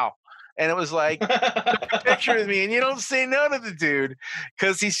now. And it was like, take a picture with me. And you don't say no to the dude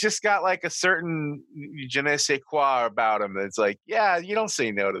because he's just got like a certain je ne sais quoi about him. It's like, yeah, you don't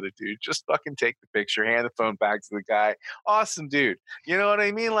say no to the dude. Just fucking take the picture, hand the phone back to the guy. Awesome dude. You know what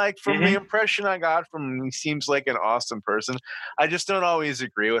I mean? Like, from the impression I got from him, he seems like an awesome person. I just don't always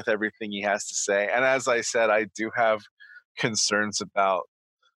agree with everything he has to say. And as I said, I do have concerns about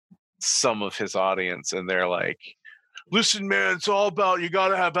some of his audience, and they're like, listen, man, it's all about, you got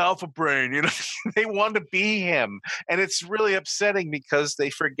to have alpha brain. They want to be him. And it's really upsetting because they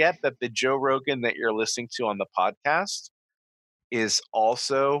forget that the Joe Rogan that you're listening to on the podcast is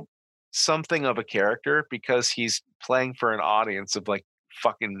also something of a character because he's playing for an audience of like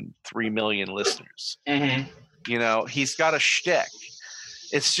fucking 3 million listeners. He's got a shtick.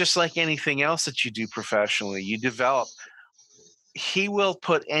 It's just like anything else that you do professionally. You develop. He will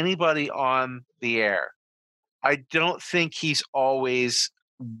put anybody on the air. I don't think he's always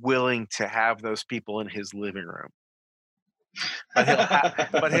willing to have those people in his living room,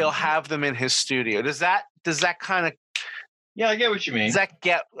 but he'll have them in his studio. Does that kind of? Yeah, I get what you mean. Does that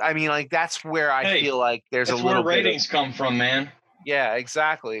get? I mean, like, that's where I feel like there's a little. That's where ratings come from, man. Yeah,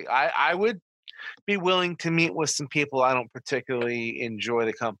 exactly. I would be willing to meet with some people I don't particularly enjoy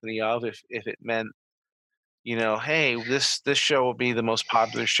the company of if it meant, hey, this show will be the most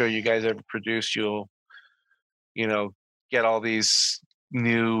popular show you guys ever produced. You'll get all these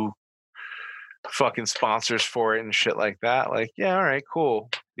new fucking sponsors for it and shit like that. Like, yeah, all right, cool.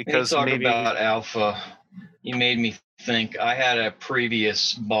 Because maybe about alpha, you made me think. I had a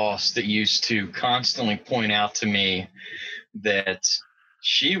previous boss that used to constantly point out to me that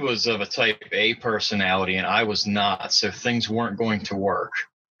she was of a type A personality and I was not, so things weren't going to work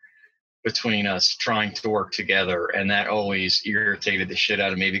between us trying to work together. And that always irritated the shit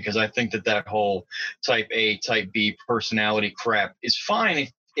out of me because I think that whole type A, type B personality crap is fine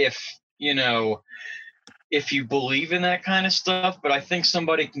if you believe in that kind of stuff. But I think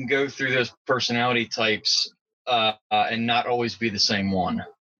somebody can go through those personality types and not always be the same one.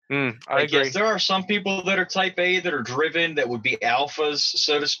 I agree. Yes, there are some people that are type A that are driven, that would be alphas,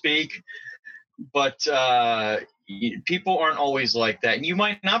 so to speak. But people aren't always like that. And you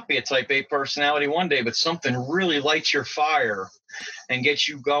might not be a type A personality one day, but something really lights your fire and gets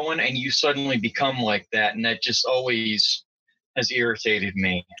you going, and you suddenly become like that. And that just always has irritated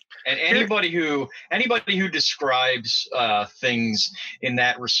me. And anybody who describes things in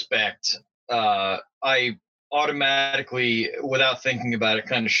that respect, I automatically, without thinking about it,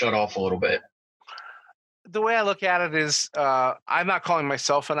 kind of shut off a little bit. the way I look at it is, I'm not calling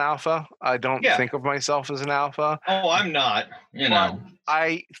myself an alpha. I don't Yeah. think of myself as an alpha, Oh, I'm not. but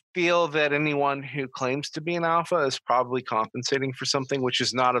I feel that anyone who claims to be an alpha is probably compensating for something, which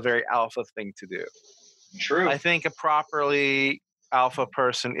is not a very alpha thing to do. True. I think a properly alpha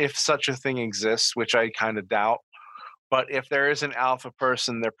person, if such a thing exists, which I kind of doubt, but if there is an alpha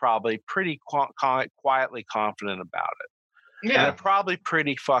person, they're probably pretty quietly confident about it. And they're Yeah. probably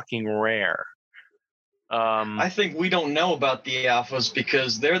pretty fucking rare. I think we don't know about the alphas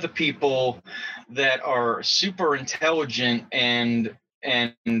because they're the people that are super intelligent and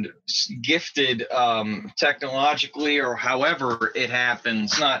gifted technologically or however it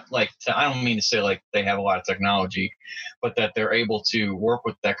happens. Not like I don't mean to say like they have a lot of technology, but that they're able to work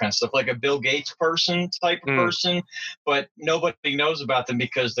with that kind of stuff, like a Bill Gates type of person. But nobody knows about them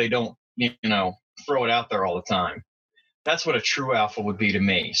because they don't, throw it out there all the time. That's what a true alpha would be to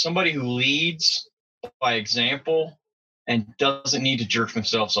me. Somebody who leads by example and doesn't need to jerk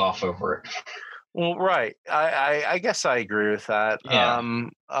themselves off over it. Well, right. I guess I agree with that. Yeah.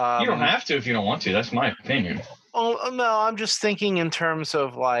 You don't have to if you don't want to. That's my opinion. Oh, no, I'm just thinking in terms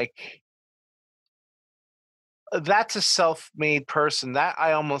of like, that's a self-made person. That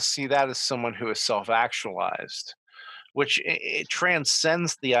I almost see that as someone who is self-actualized, which it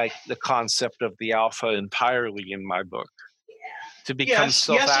transcends the concept of the alpha entirely in my book. To become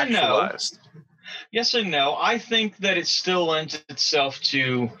self-actualized. Yes and no. I think that it still lends itself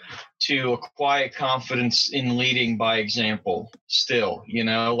to a quiet confidence in leading by example. Still,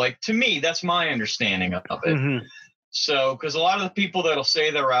 like to me, that's my understanding of it. Mm-hmm. So, because a lot of the people that'll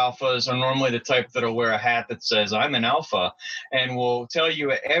say they're alphas are normally the type that'll wear a hat that says I'm an alpha and will tell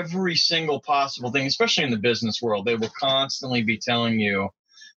you every single possible thing, especially in the business world. They will constantly be telling you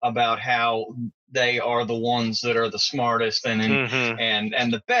about how they are the ones that are the smartest and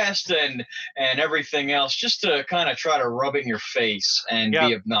the best and everything else, just to kind of try to rub it in your face and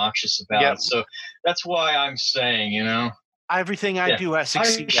be obnoxious about it. So that's why I'm saying, everything I do, I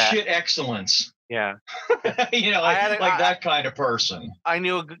succeed at. Shit excellence. Yeah. like that kind of person. I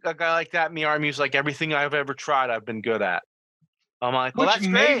knew a guy like that in the Army who's like, everything I've ever tried, I've been good at. I'm like, well, which that's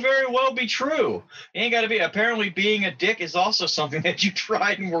may great. very well be true. You ain't got to be. Apparently, being a dick is also something that you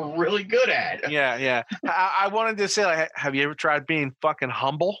tried and were really good at. Yeah. I wanted to say, like, have you ever tried being fucking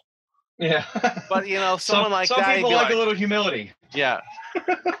humble? Yeah. But someone like some that. Some people like a little humility. Yeah.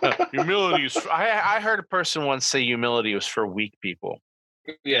 Humility is. I heard a person once say humility was for weak people.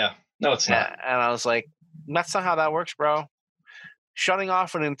 Yeah. No, it's not. And I was like, that's not how that works, bro. Shutting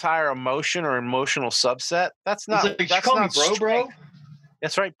off an entire emotion or emotional subset. That's not. Like, that's call not me bro, bro.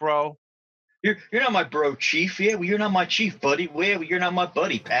 That's right, bro. You're not my bro, chief. Yeah, well, you're not my chief, buddy. Well, you're not my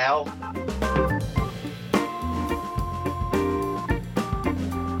buddy, pal.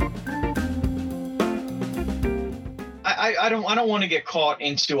 I don't want to get caught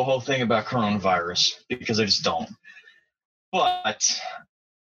into a whole thing about coronavirus because I just don't. But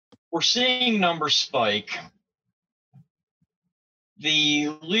we're seeing numbers spike.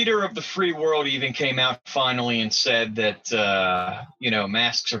 The leader of the free world even came out finally and said that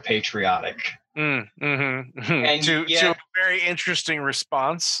masks are patriotic. Mm-hmm. And to a very interesting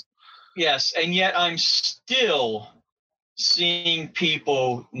response. Yes, and yet I'm still seeing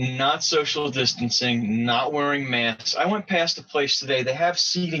people not social distancing, not wearing masks. I went past a place today. They have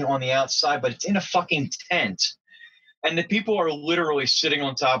seating on the outside, but it's in a fucking tent. And the people are literally sitting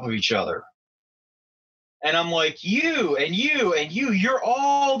on top of each other. And I'm like, you and you and you, you're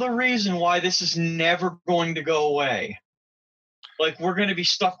all the reason why this is never going to go away. Like, we're going to be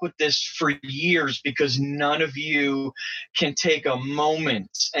stuck with this for years because none of you can take a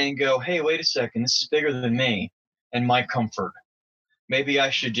moment and go, hey, wait a second, this is bigger than me and my comfort. Maybe I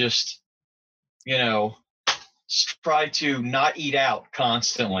should just, try to not eat out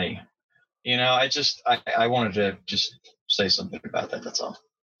constantly. I wanted to just say something about that. That's all.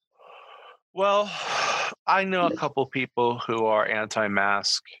 Well, I know a couple people who are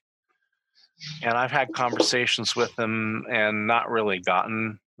anti-mask, and I've had conversations with them and not really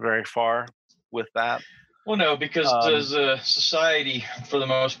gotten very far with that. Well, no, because as a society, for the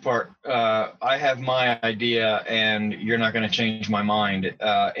most part, I have my idea, and you're not going to change my mind.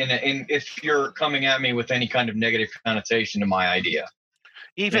 And if you're coming at me with any kind of negative connotation to my idea.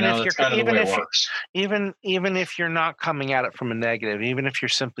 Even if you're not coming at it from a negative, even if you're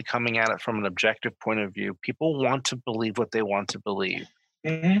simply coming at it from an objective point of view, people want to believe what they want to believe.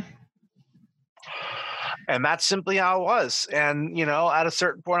 Mm-hmm. And that's simply how it was. And, at a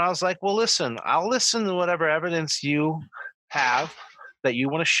certain point, I was like, well, listen, I'll listen to whatever evidence you have that you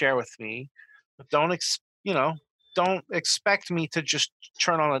want to share with me, but don't, don't expect me to just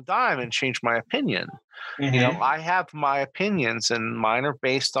turn on a dime and change my opinion. Mm-hmm. I have my opinions, and mine are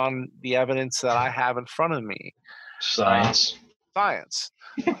based on the evidence that I have in front of me. Science. Science.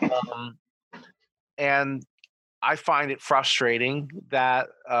 And I find it frustrating that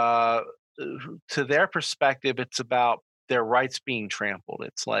to their perspective, it's about their rights being trampled.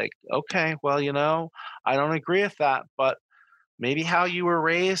 It's like, okay, well, I don't agree with that, but maybe how you were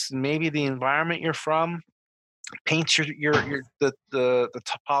raised and maybe the environment you're from paints the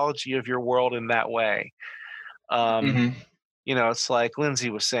topology of your world in that way. Mm-hmm. It's like Lindsay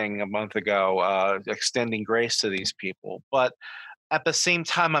was saying a month ago, extending grace to these people. But at the same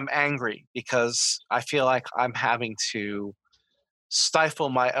time, I'm angry because I feel like I'm having to stifle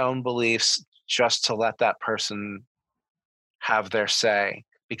my own beliefs just to let that person have their say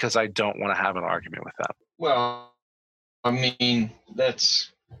because I don't want to have an argument with them. Well, I mean,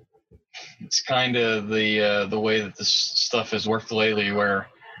 it's kind of the way that this stuff has worked lately, where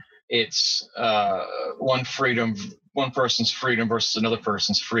it's one person's freedom versus another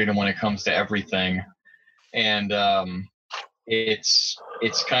person's freedom when it comes to everything, and it's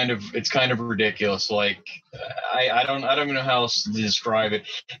kind of ridiculous. Like, I don't even know how else to describe it.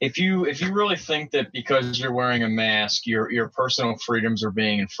 If you really think that because you're wearing a mask, your personal freedoms are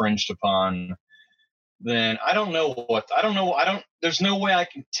being infringed upon, then I don't know. There's no way I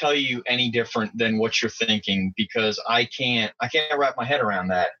can tell you any different than what you're thinking, because I can't wrap my head around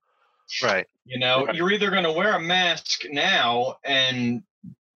that. Right. Right. You're either going to wear a mask now and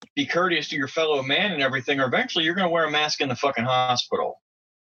be courteous to your fellow man and everything, or eventually you're going to wear a mask in the fucking hospital.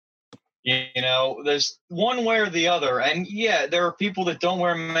 There's one way or the other. And yeah, there are people that don't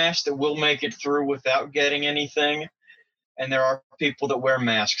wear masks that will make it through without getting anything. And there are people that wear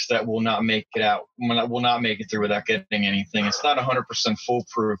masks that will not make it through without getting anything. It's not 100%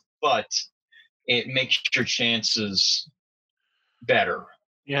 foolproof, but it makes your chances better.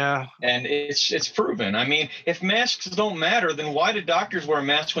 Yeah. And it's proven. I mean, if masks don't matter, then why do doctors wear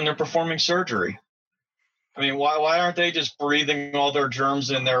masks when they're performing surgery? I mean, why aren't they just breathing all their germs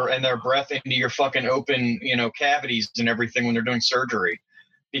and their breath into your fucking open, cavities and everything when they're doing surgery?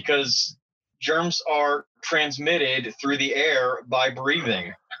 Because germs are transmitted through the air by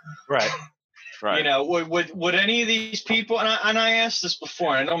breathing. Right. Right. Would any of these people, and I asked this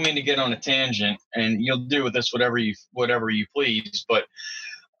before, and I don't mean to get on a tangent, and you'll do with this whatever you please, but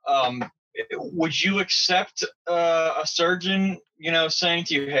would you accept a surgeon, saying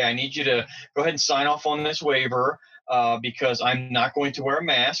to you, "Hey, I need you to go ahead and sign off on this waiver because I'm not going to wear a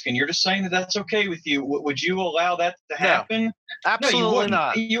mask," and you're just saying that that's okay with you? Would you allow that to happen? No, absolutely No, you wouldn't.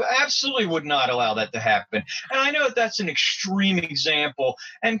 not. You absolutely would not allow that to happen. And I know that's an extreme example,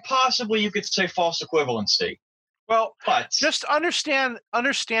 and possibly you could say false equivalency. Well, but just understand.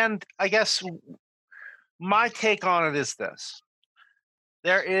 I guess my take on it is this: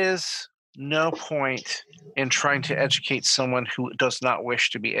 there is no point in trying to educate someone who does not wish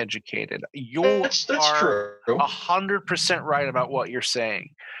to be educated. You that's are true. 100% right about what you're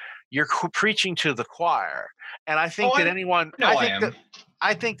saying. You're preaching to the choir, and I think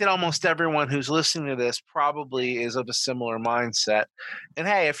I think that almost everyone who's listening to this probably is of a similar mindset. And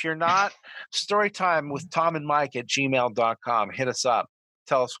hey, if you're not, storytime with Tom and Mike at gmail.com. Hit us up.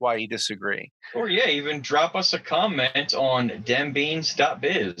 Tell us why you disagree. Or yeah, even drop us a comment on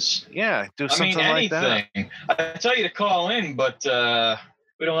dembeans.biz. Yeah, do something like that. I tell you to call in, but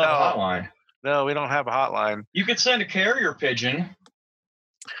we don't have a hotline. No, we don't have a hotline. You could send a carrier pigeon,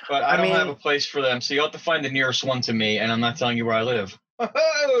 but I don't have a place for them, so you'll have to find the nearest one to me, and I'm not telling you where I live.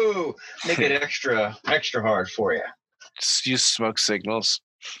 Oh, make it extra hard for you. Just use smoke signals.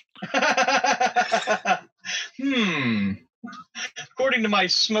 According to my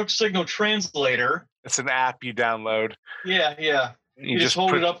smoke signal translator, it's an app you download. Yeah. You just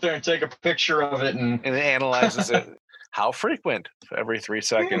hold it up there and take a picture of it, and it analyzes it. How frequent? Every 3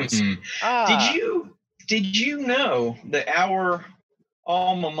 seconds. Did you know that our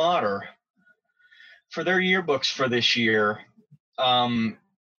alma mater, for their yearbooks for this year,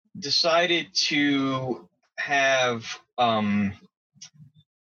 decided to have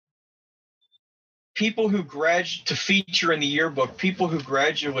people who to feature in the yearbook people who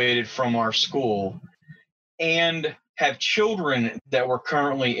graduated from our school and have children that were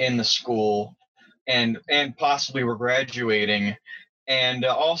currently in the school and possibly were graduating, and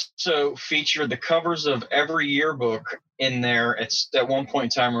also feature the covers of every yearbook in there at one point in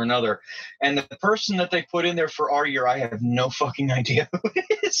time or another. And the person that they put in there for our year, I have no fucking idea who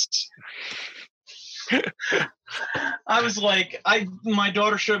it is. I was like, my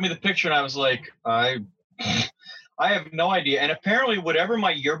daughter showed me the picture, and I was like, I I have no idea. And apparently, whatever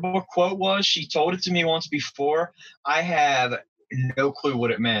my yearbook quote was, she told it to me once before. I have no clue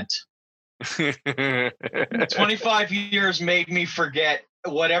what it meant. 25 years made me forget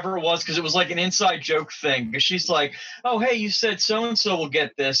whatever it was because it was like an inside joke thing. Because she's like, "Oh, hey, you said so and so will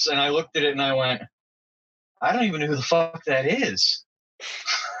get this," and I looked at it and I went, "I don't even know who the fuck that is."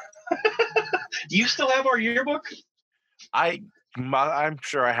 Do you still have our yearbook? I'm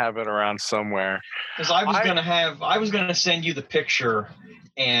sure I have it around somewhere. Because I was gonna send you the picture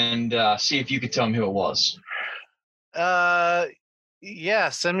and see if you could tell me who it was. Yeah,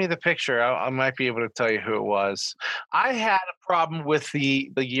 send me the picture. I might be able to tell you who it was. I had a problem with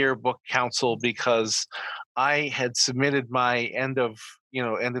the yearbook council because I had submitted my end of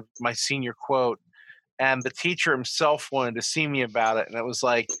my senior quote, and the teacher himself wanted to see me about it, and it was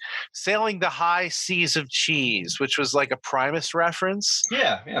like sailing the high seas of cheese, which was like a Primus reference.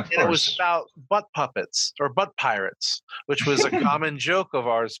 Yeah, of and course. It was about butt puppets or butt pirates, which was a common joke of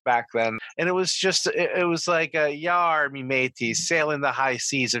ours back then. And it was just it was like a yar me mateys sailing the high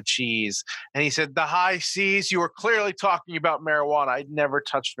seas of cheese. And he said, the high seas, you were clearly talking about marijuana. I'd never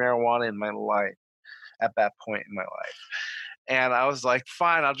touched marijuana in my life at that point in my life. And I was like,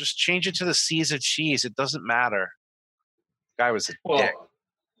 fine, I'll just change it to the seas of cheese. It doesn't matter. Guy was a dick.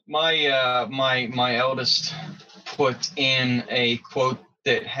 My eldest put in a quote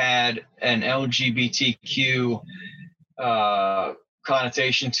that had an LGBTQ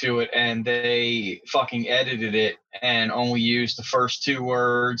connotation to it, and they fucking edited it and only used the first two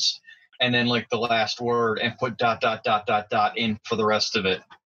words and then like the last word and put ... in for the rest of it.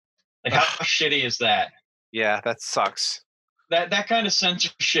 Like, how shitty is that? Yeah, that sucks. That kind of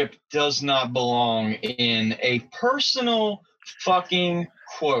censorship does not belong in a personal fucking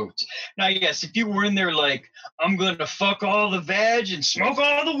quote. Now, yes, if you were in there like, I'm going to fuck all the veg and smoke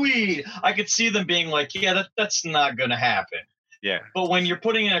all the weed, I could see them being like, yeah, that's not going to happen. Yeah. But when you're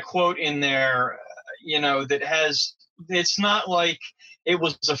putting in a quote in there, that has, it's not like it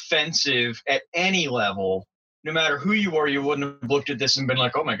was offensive at any level. No matter who you are, you wouldn't have looked at this and been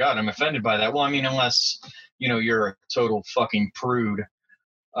like, oh my God, I'm offended by that. Well, I mean, unless, you're a total fucking prude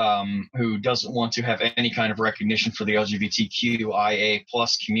who doesn't want to have any kind of recognition for the LGBTQIA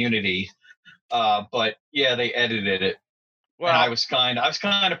plus community. But yeah, they edited it. Well, and I was kind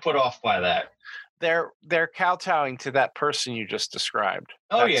of put off by that. They're kowtowing to that person you just described.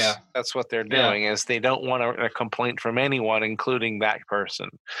 Oh, yeah. That's what they're doing, is they don't want a complaint from anyone, including that person.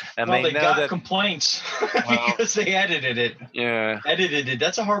 And well, they got complaints because they edited it. Yeah. Edited it.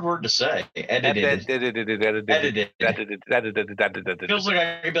 That's a hard word to say. Edited. Feels like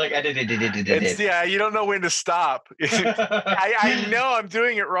I could be like edited. Yeah, you don't know when to stop. I know I'm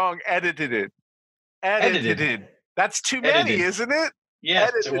doing it wrong. Edited. That's too many, isn't it?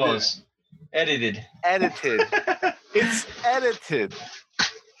 Yes, it was. Edited. It's edited.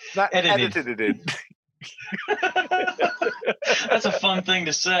 Not edited. That's a fun thing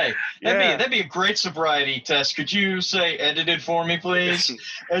to say. That'd be a great sobriety test. Could you say edited for me, please?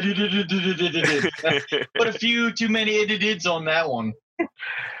 Edited. Put a few too many editeds on that one.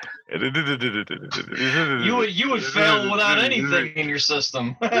 You would fail without anything in your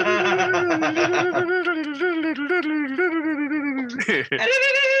system.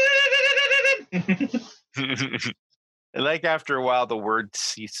 Like after a while, the word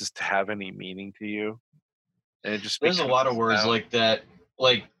ceases to have any meaning to you, and it just there's a lot of words like that,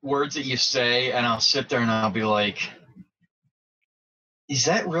 like words that you say, and I'll sit there and I'll be like, "Is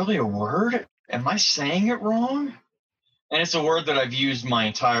that really a word? Am I saying it wrong?" And it's a word that I've used my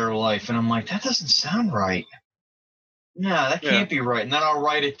entire life, and I'm like, "That doesn't sound right." No, that can't be right. And then I'll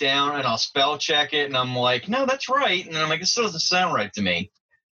write it down and I'll spell check it, and I'm like, "No, that's right." And then I'm like, "This doesn't sound right to me."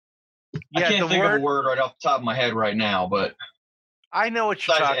 I can't think of a word right off the top of my head right now, but I know what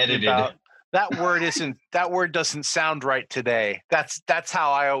you're talking about. That word doesn't sound right today. That's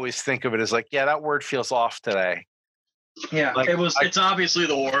how I always think of it, is like, yeah, that word feels off today. Yeah, like, it's obviously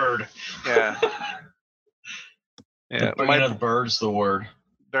the word. Yeah. Yeah. The bird's the word.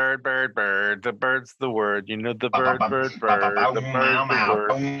 Bird. The bird's the word. The bird. The bird's the word.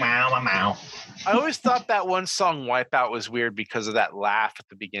 I always thought that one song, Wipeout, was weird because of that laugh at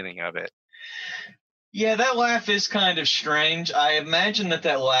the beginning of it. Yeah, that laugh is kind of strange. I imagine that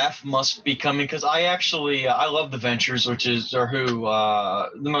laugh must be coming because I actually I love the Ventures, who the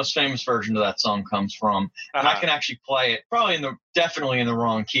most famous version of that song comes from, and I can actually play it definitely in the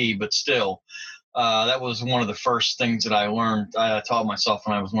wrong key, but still, that was one of the first things that I learned. I taught myself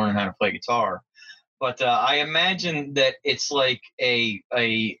when I was learning how to play guitar. But I imagine that it's like a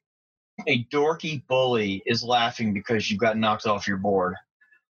dorky bully is laughing because you got knocked off your board.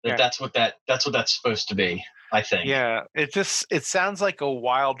 That's what that's supposed to be. I think. Yeah, it sounds like a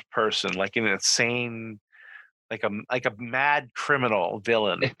wild person, like an insane, like a mad criminal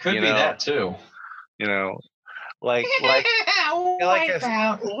villain. It could be that too. You know, like Wipe out.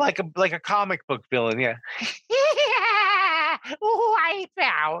 like a comic book villain. Yeah. Wipe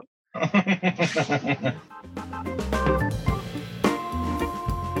out.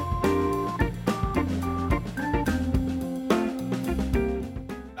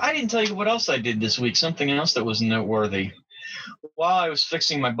 I didn't tell you what else I did this week. Something else that was noteworthy. While I was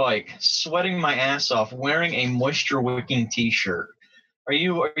fixing my bike, sweating my ass off, wearing a moisture wicking T-shirt. Are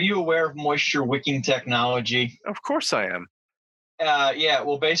you aware of moisture wicking technology? Of course I am. Yeah.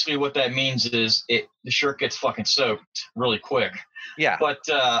 Well, basically, what that means is the shirt gets fucking soaked really quick. Yeah. But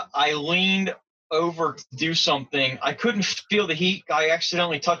I leaned over to do something. I couldn't feel the heat. I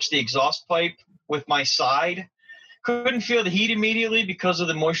accidentally touched the exhaust pipe with my side. Couldn't feel the heat immediately because of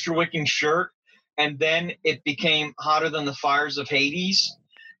the moisture wicking shirt. And then it became hotter than the fires of Hades.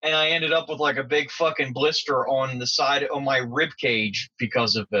 And I ended up with like a big fucking blister on the side of my rib cage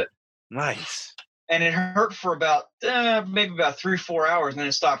because of it. Nice. And it hurt for about maybe about 3-4 hours, and then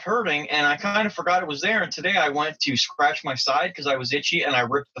it stopped hurting. And I kind of forgot it was there. And today I went to scratch my side because I was itchy, and I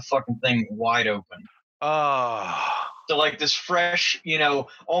ripped the fucking thing wide open. Oh. So like this fresh,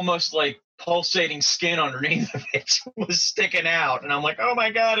 almost like pulsating skin underneath of it was sticking out, and I'm like, oh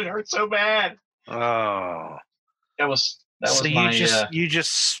my god, it hurts so bad. Oh. That was so my. You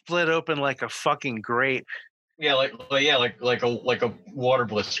just split open like a fucking grape. Yeah, like a water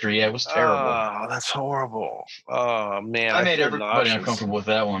blister. Yeah, it was terrible. Oh, that's horrible. Oh man, I made everybody uncomfortable with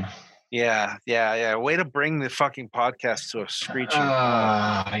that one. Yeah. Way to bring the fucking podcast to a screeching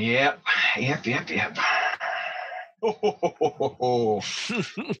halt. Yep. Oh.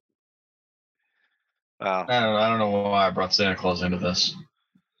 I don't know why I brought Santa Claus into this.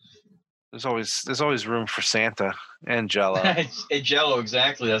 There's always room for Santa and Jello. Jello,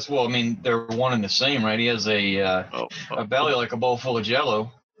 exactly. They're one and the same, right? He has a belly like a bowl full of Jello.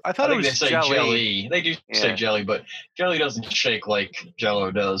 I thought they say jelly. They do say jelly, but jelly doesn't shake like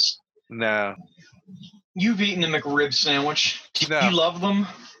Jello does. No. You've eaten a McRib sandwich. No. You love them?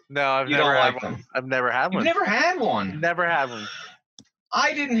 No, I've never had one. I've never had one. You've never had one? Never had one.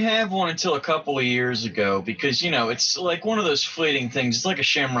 I didn't have one until a couple of years ago because, it's like one of those fleeting things. It's like a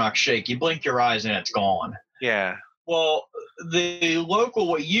Shamrock Shake. You blink your eyes and it's gone. Yeah. Well, the local,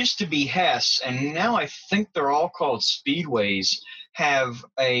 what used to be Hess, and now I think they're all called Speedways, have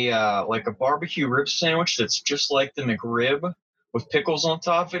a barbecue rib sandwich that's just like the McRib with pickles on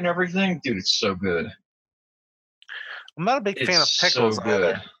top of it and everything. Dude, it's so good. I'm not a big fan of pickles so good.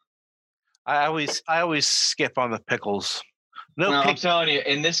 either. I always skip on the pickles. I'm telling you,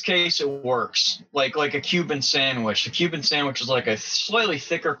 in this case, it works. Like a Cuban sandwich. The Cuban sandwich is like a slightly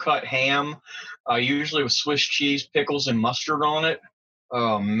thicker cut ham, usually with Swiss cheese, pickles, and mustard on it.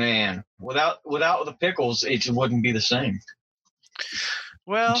 Oh man, without the pickles, it wouldn't be the same.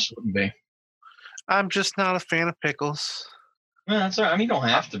 Well, it just wouldn't be. I'm just not a fan of pickles. Yeah, that's all right. You don't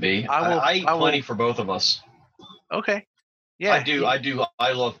have to be. I eat plenty for both of us. Okay. Yeah, I do.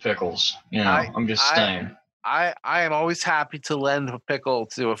 I love pickles. I'm just saying. I am always happy to lend a pickle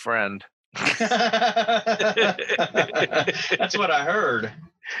to a friend. That's what I heard.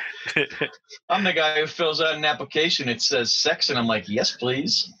 I'm the guy who fills out an application. It says sex, and I'm like, yes,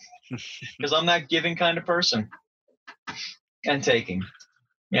 please, because I'm that giving kind of person. And taking.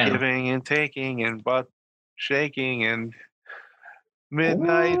 Giving and taking and butt shaking and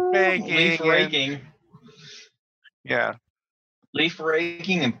midnight baking. Leaf raking. Yeah. Leaf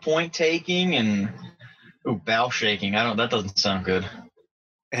raking and point taking and bow shaking. That doesn't sound good.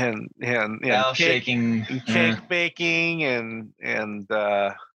 And bow shaking, and cake baking and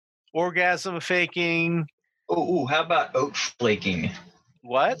orgasm faking. Oh, how about oat flaking?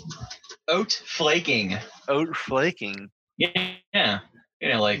 What? Oat flaking. Oat flaking. Yeah.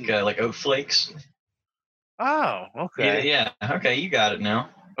 Like oat flakes. Oh, okay. Yeah. Okay, you got it now.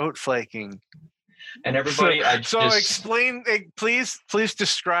 Oat flaking. And everybody, explain. Please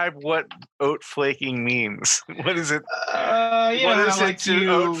describe what oat flaking means. What is it? What is it to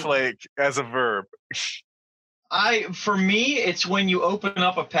oat flake as a verb? For me, it's when you open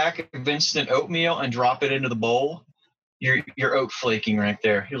up a pack of instant oatmeal and drop it into the bowl. You're oat flaking right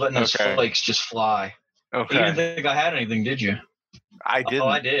there. You're letting those flakes just fly. Okay. You didn't think I had anything, did you? I didn't. Oh,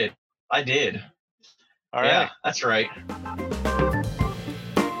 I did. All right. Yeah, that's right.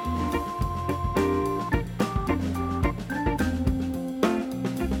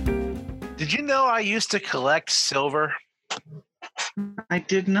 Did you know I used to collect silver? I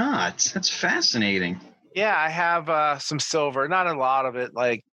did not. That's fascinating. Yeah, I have some silver. Not a lot of it,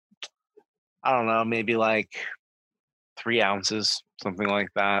 like I don't know, maybe like 3 ounces, something like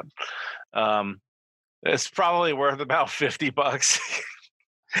that. Um, it's probably worth about $50.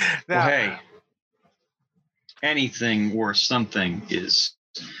 Well, Now, hey, anything worth something is.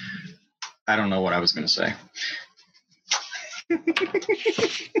 I don't know what I was going to say.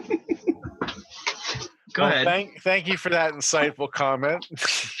 Go well, ahead. thank you for that insightful comment.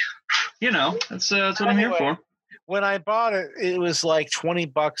 That's what I'm here Anyway, for. when I bought it, it was like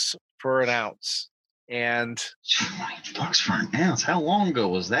 $20 for an ounce, and $20 for an ounce. How long ago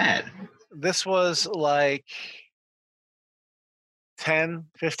was that? this was like 10,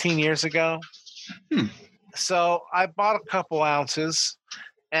 15 years ago. Hmm. So I bought a couple ounces,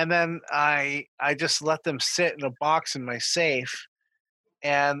 and then I just let them sit in a box in my safe,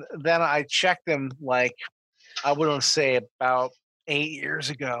 and then I checked them like I wouldn't say about 8 years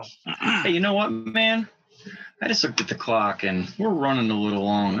ago. Hey, you know what, man? I just looked at the clock and we're running a little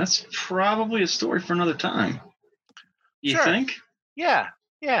long. That's probably a story for another time. You Sure. think? Yeah.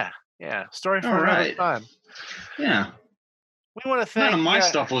 Yeah. Yeah. Story All for another right. time. Yeah. We want to None thank of my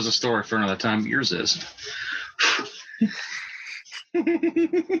stuff was a story for another time, but yours is.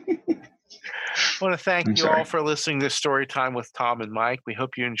 want to thank I'm you sorry. all for listening to Story Time with Tom and Mike. We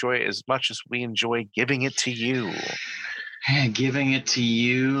hope you enjoy it as much as we enjoy giving it to you. And giving it to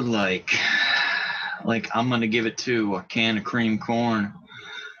you like I'm gonna give it to a can of cream corn.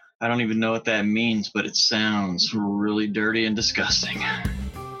 I don't even know what that means, but it sounds really dirty and disgusting.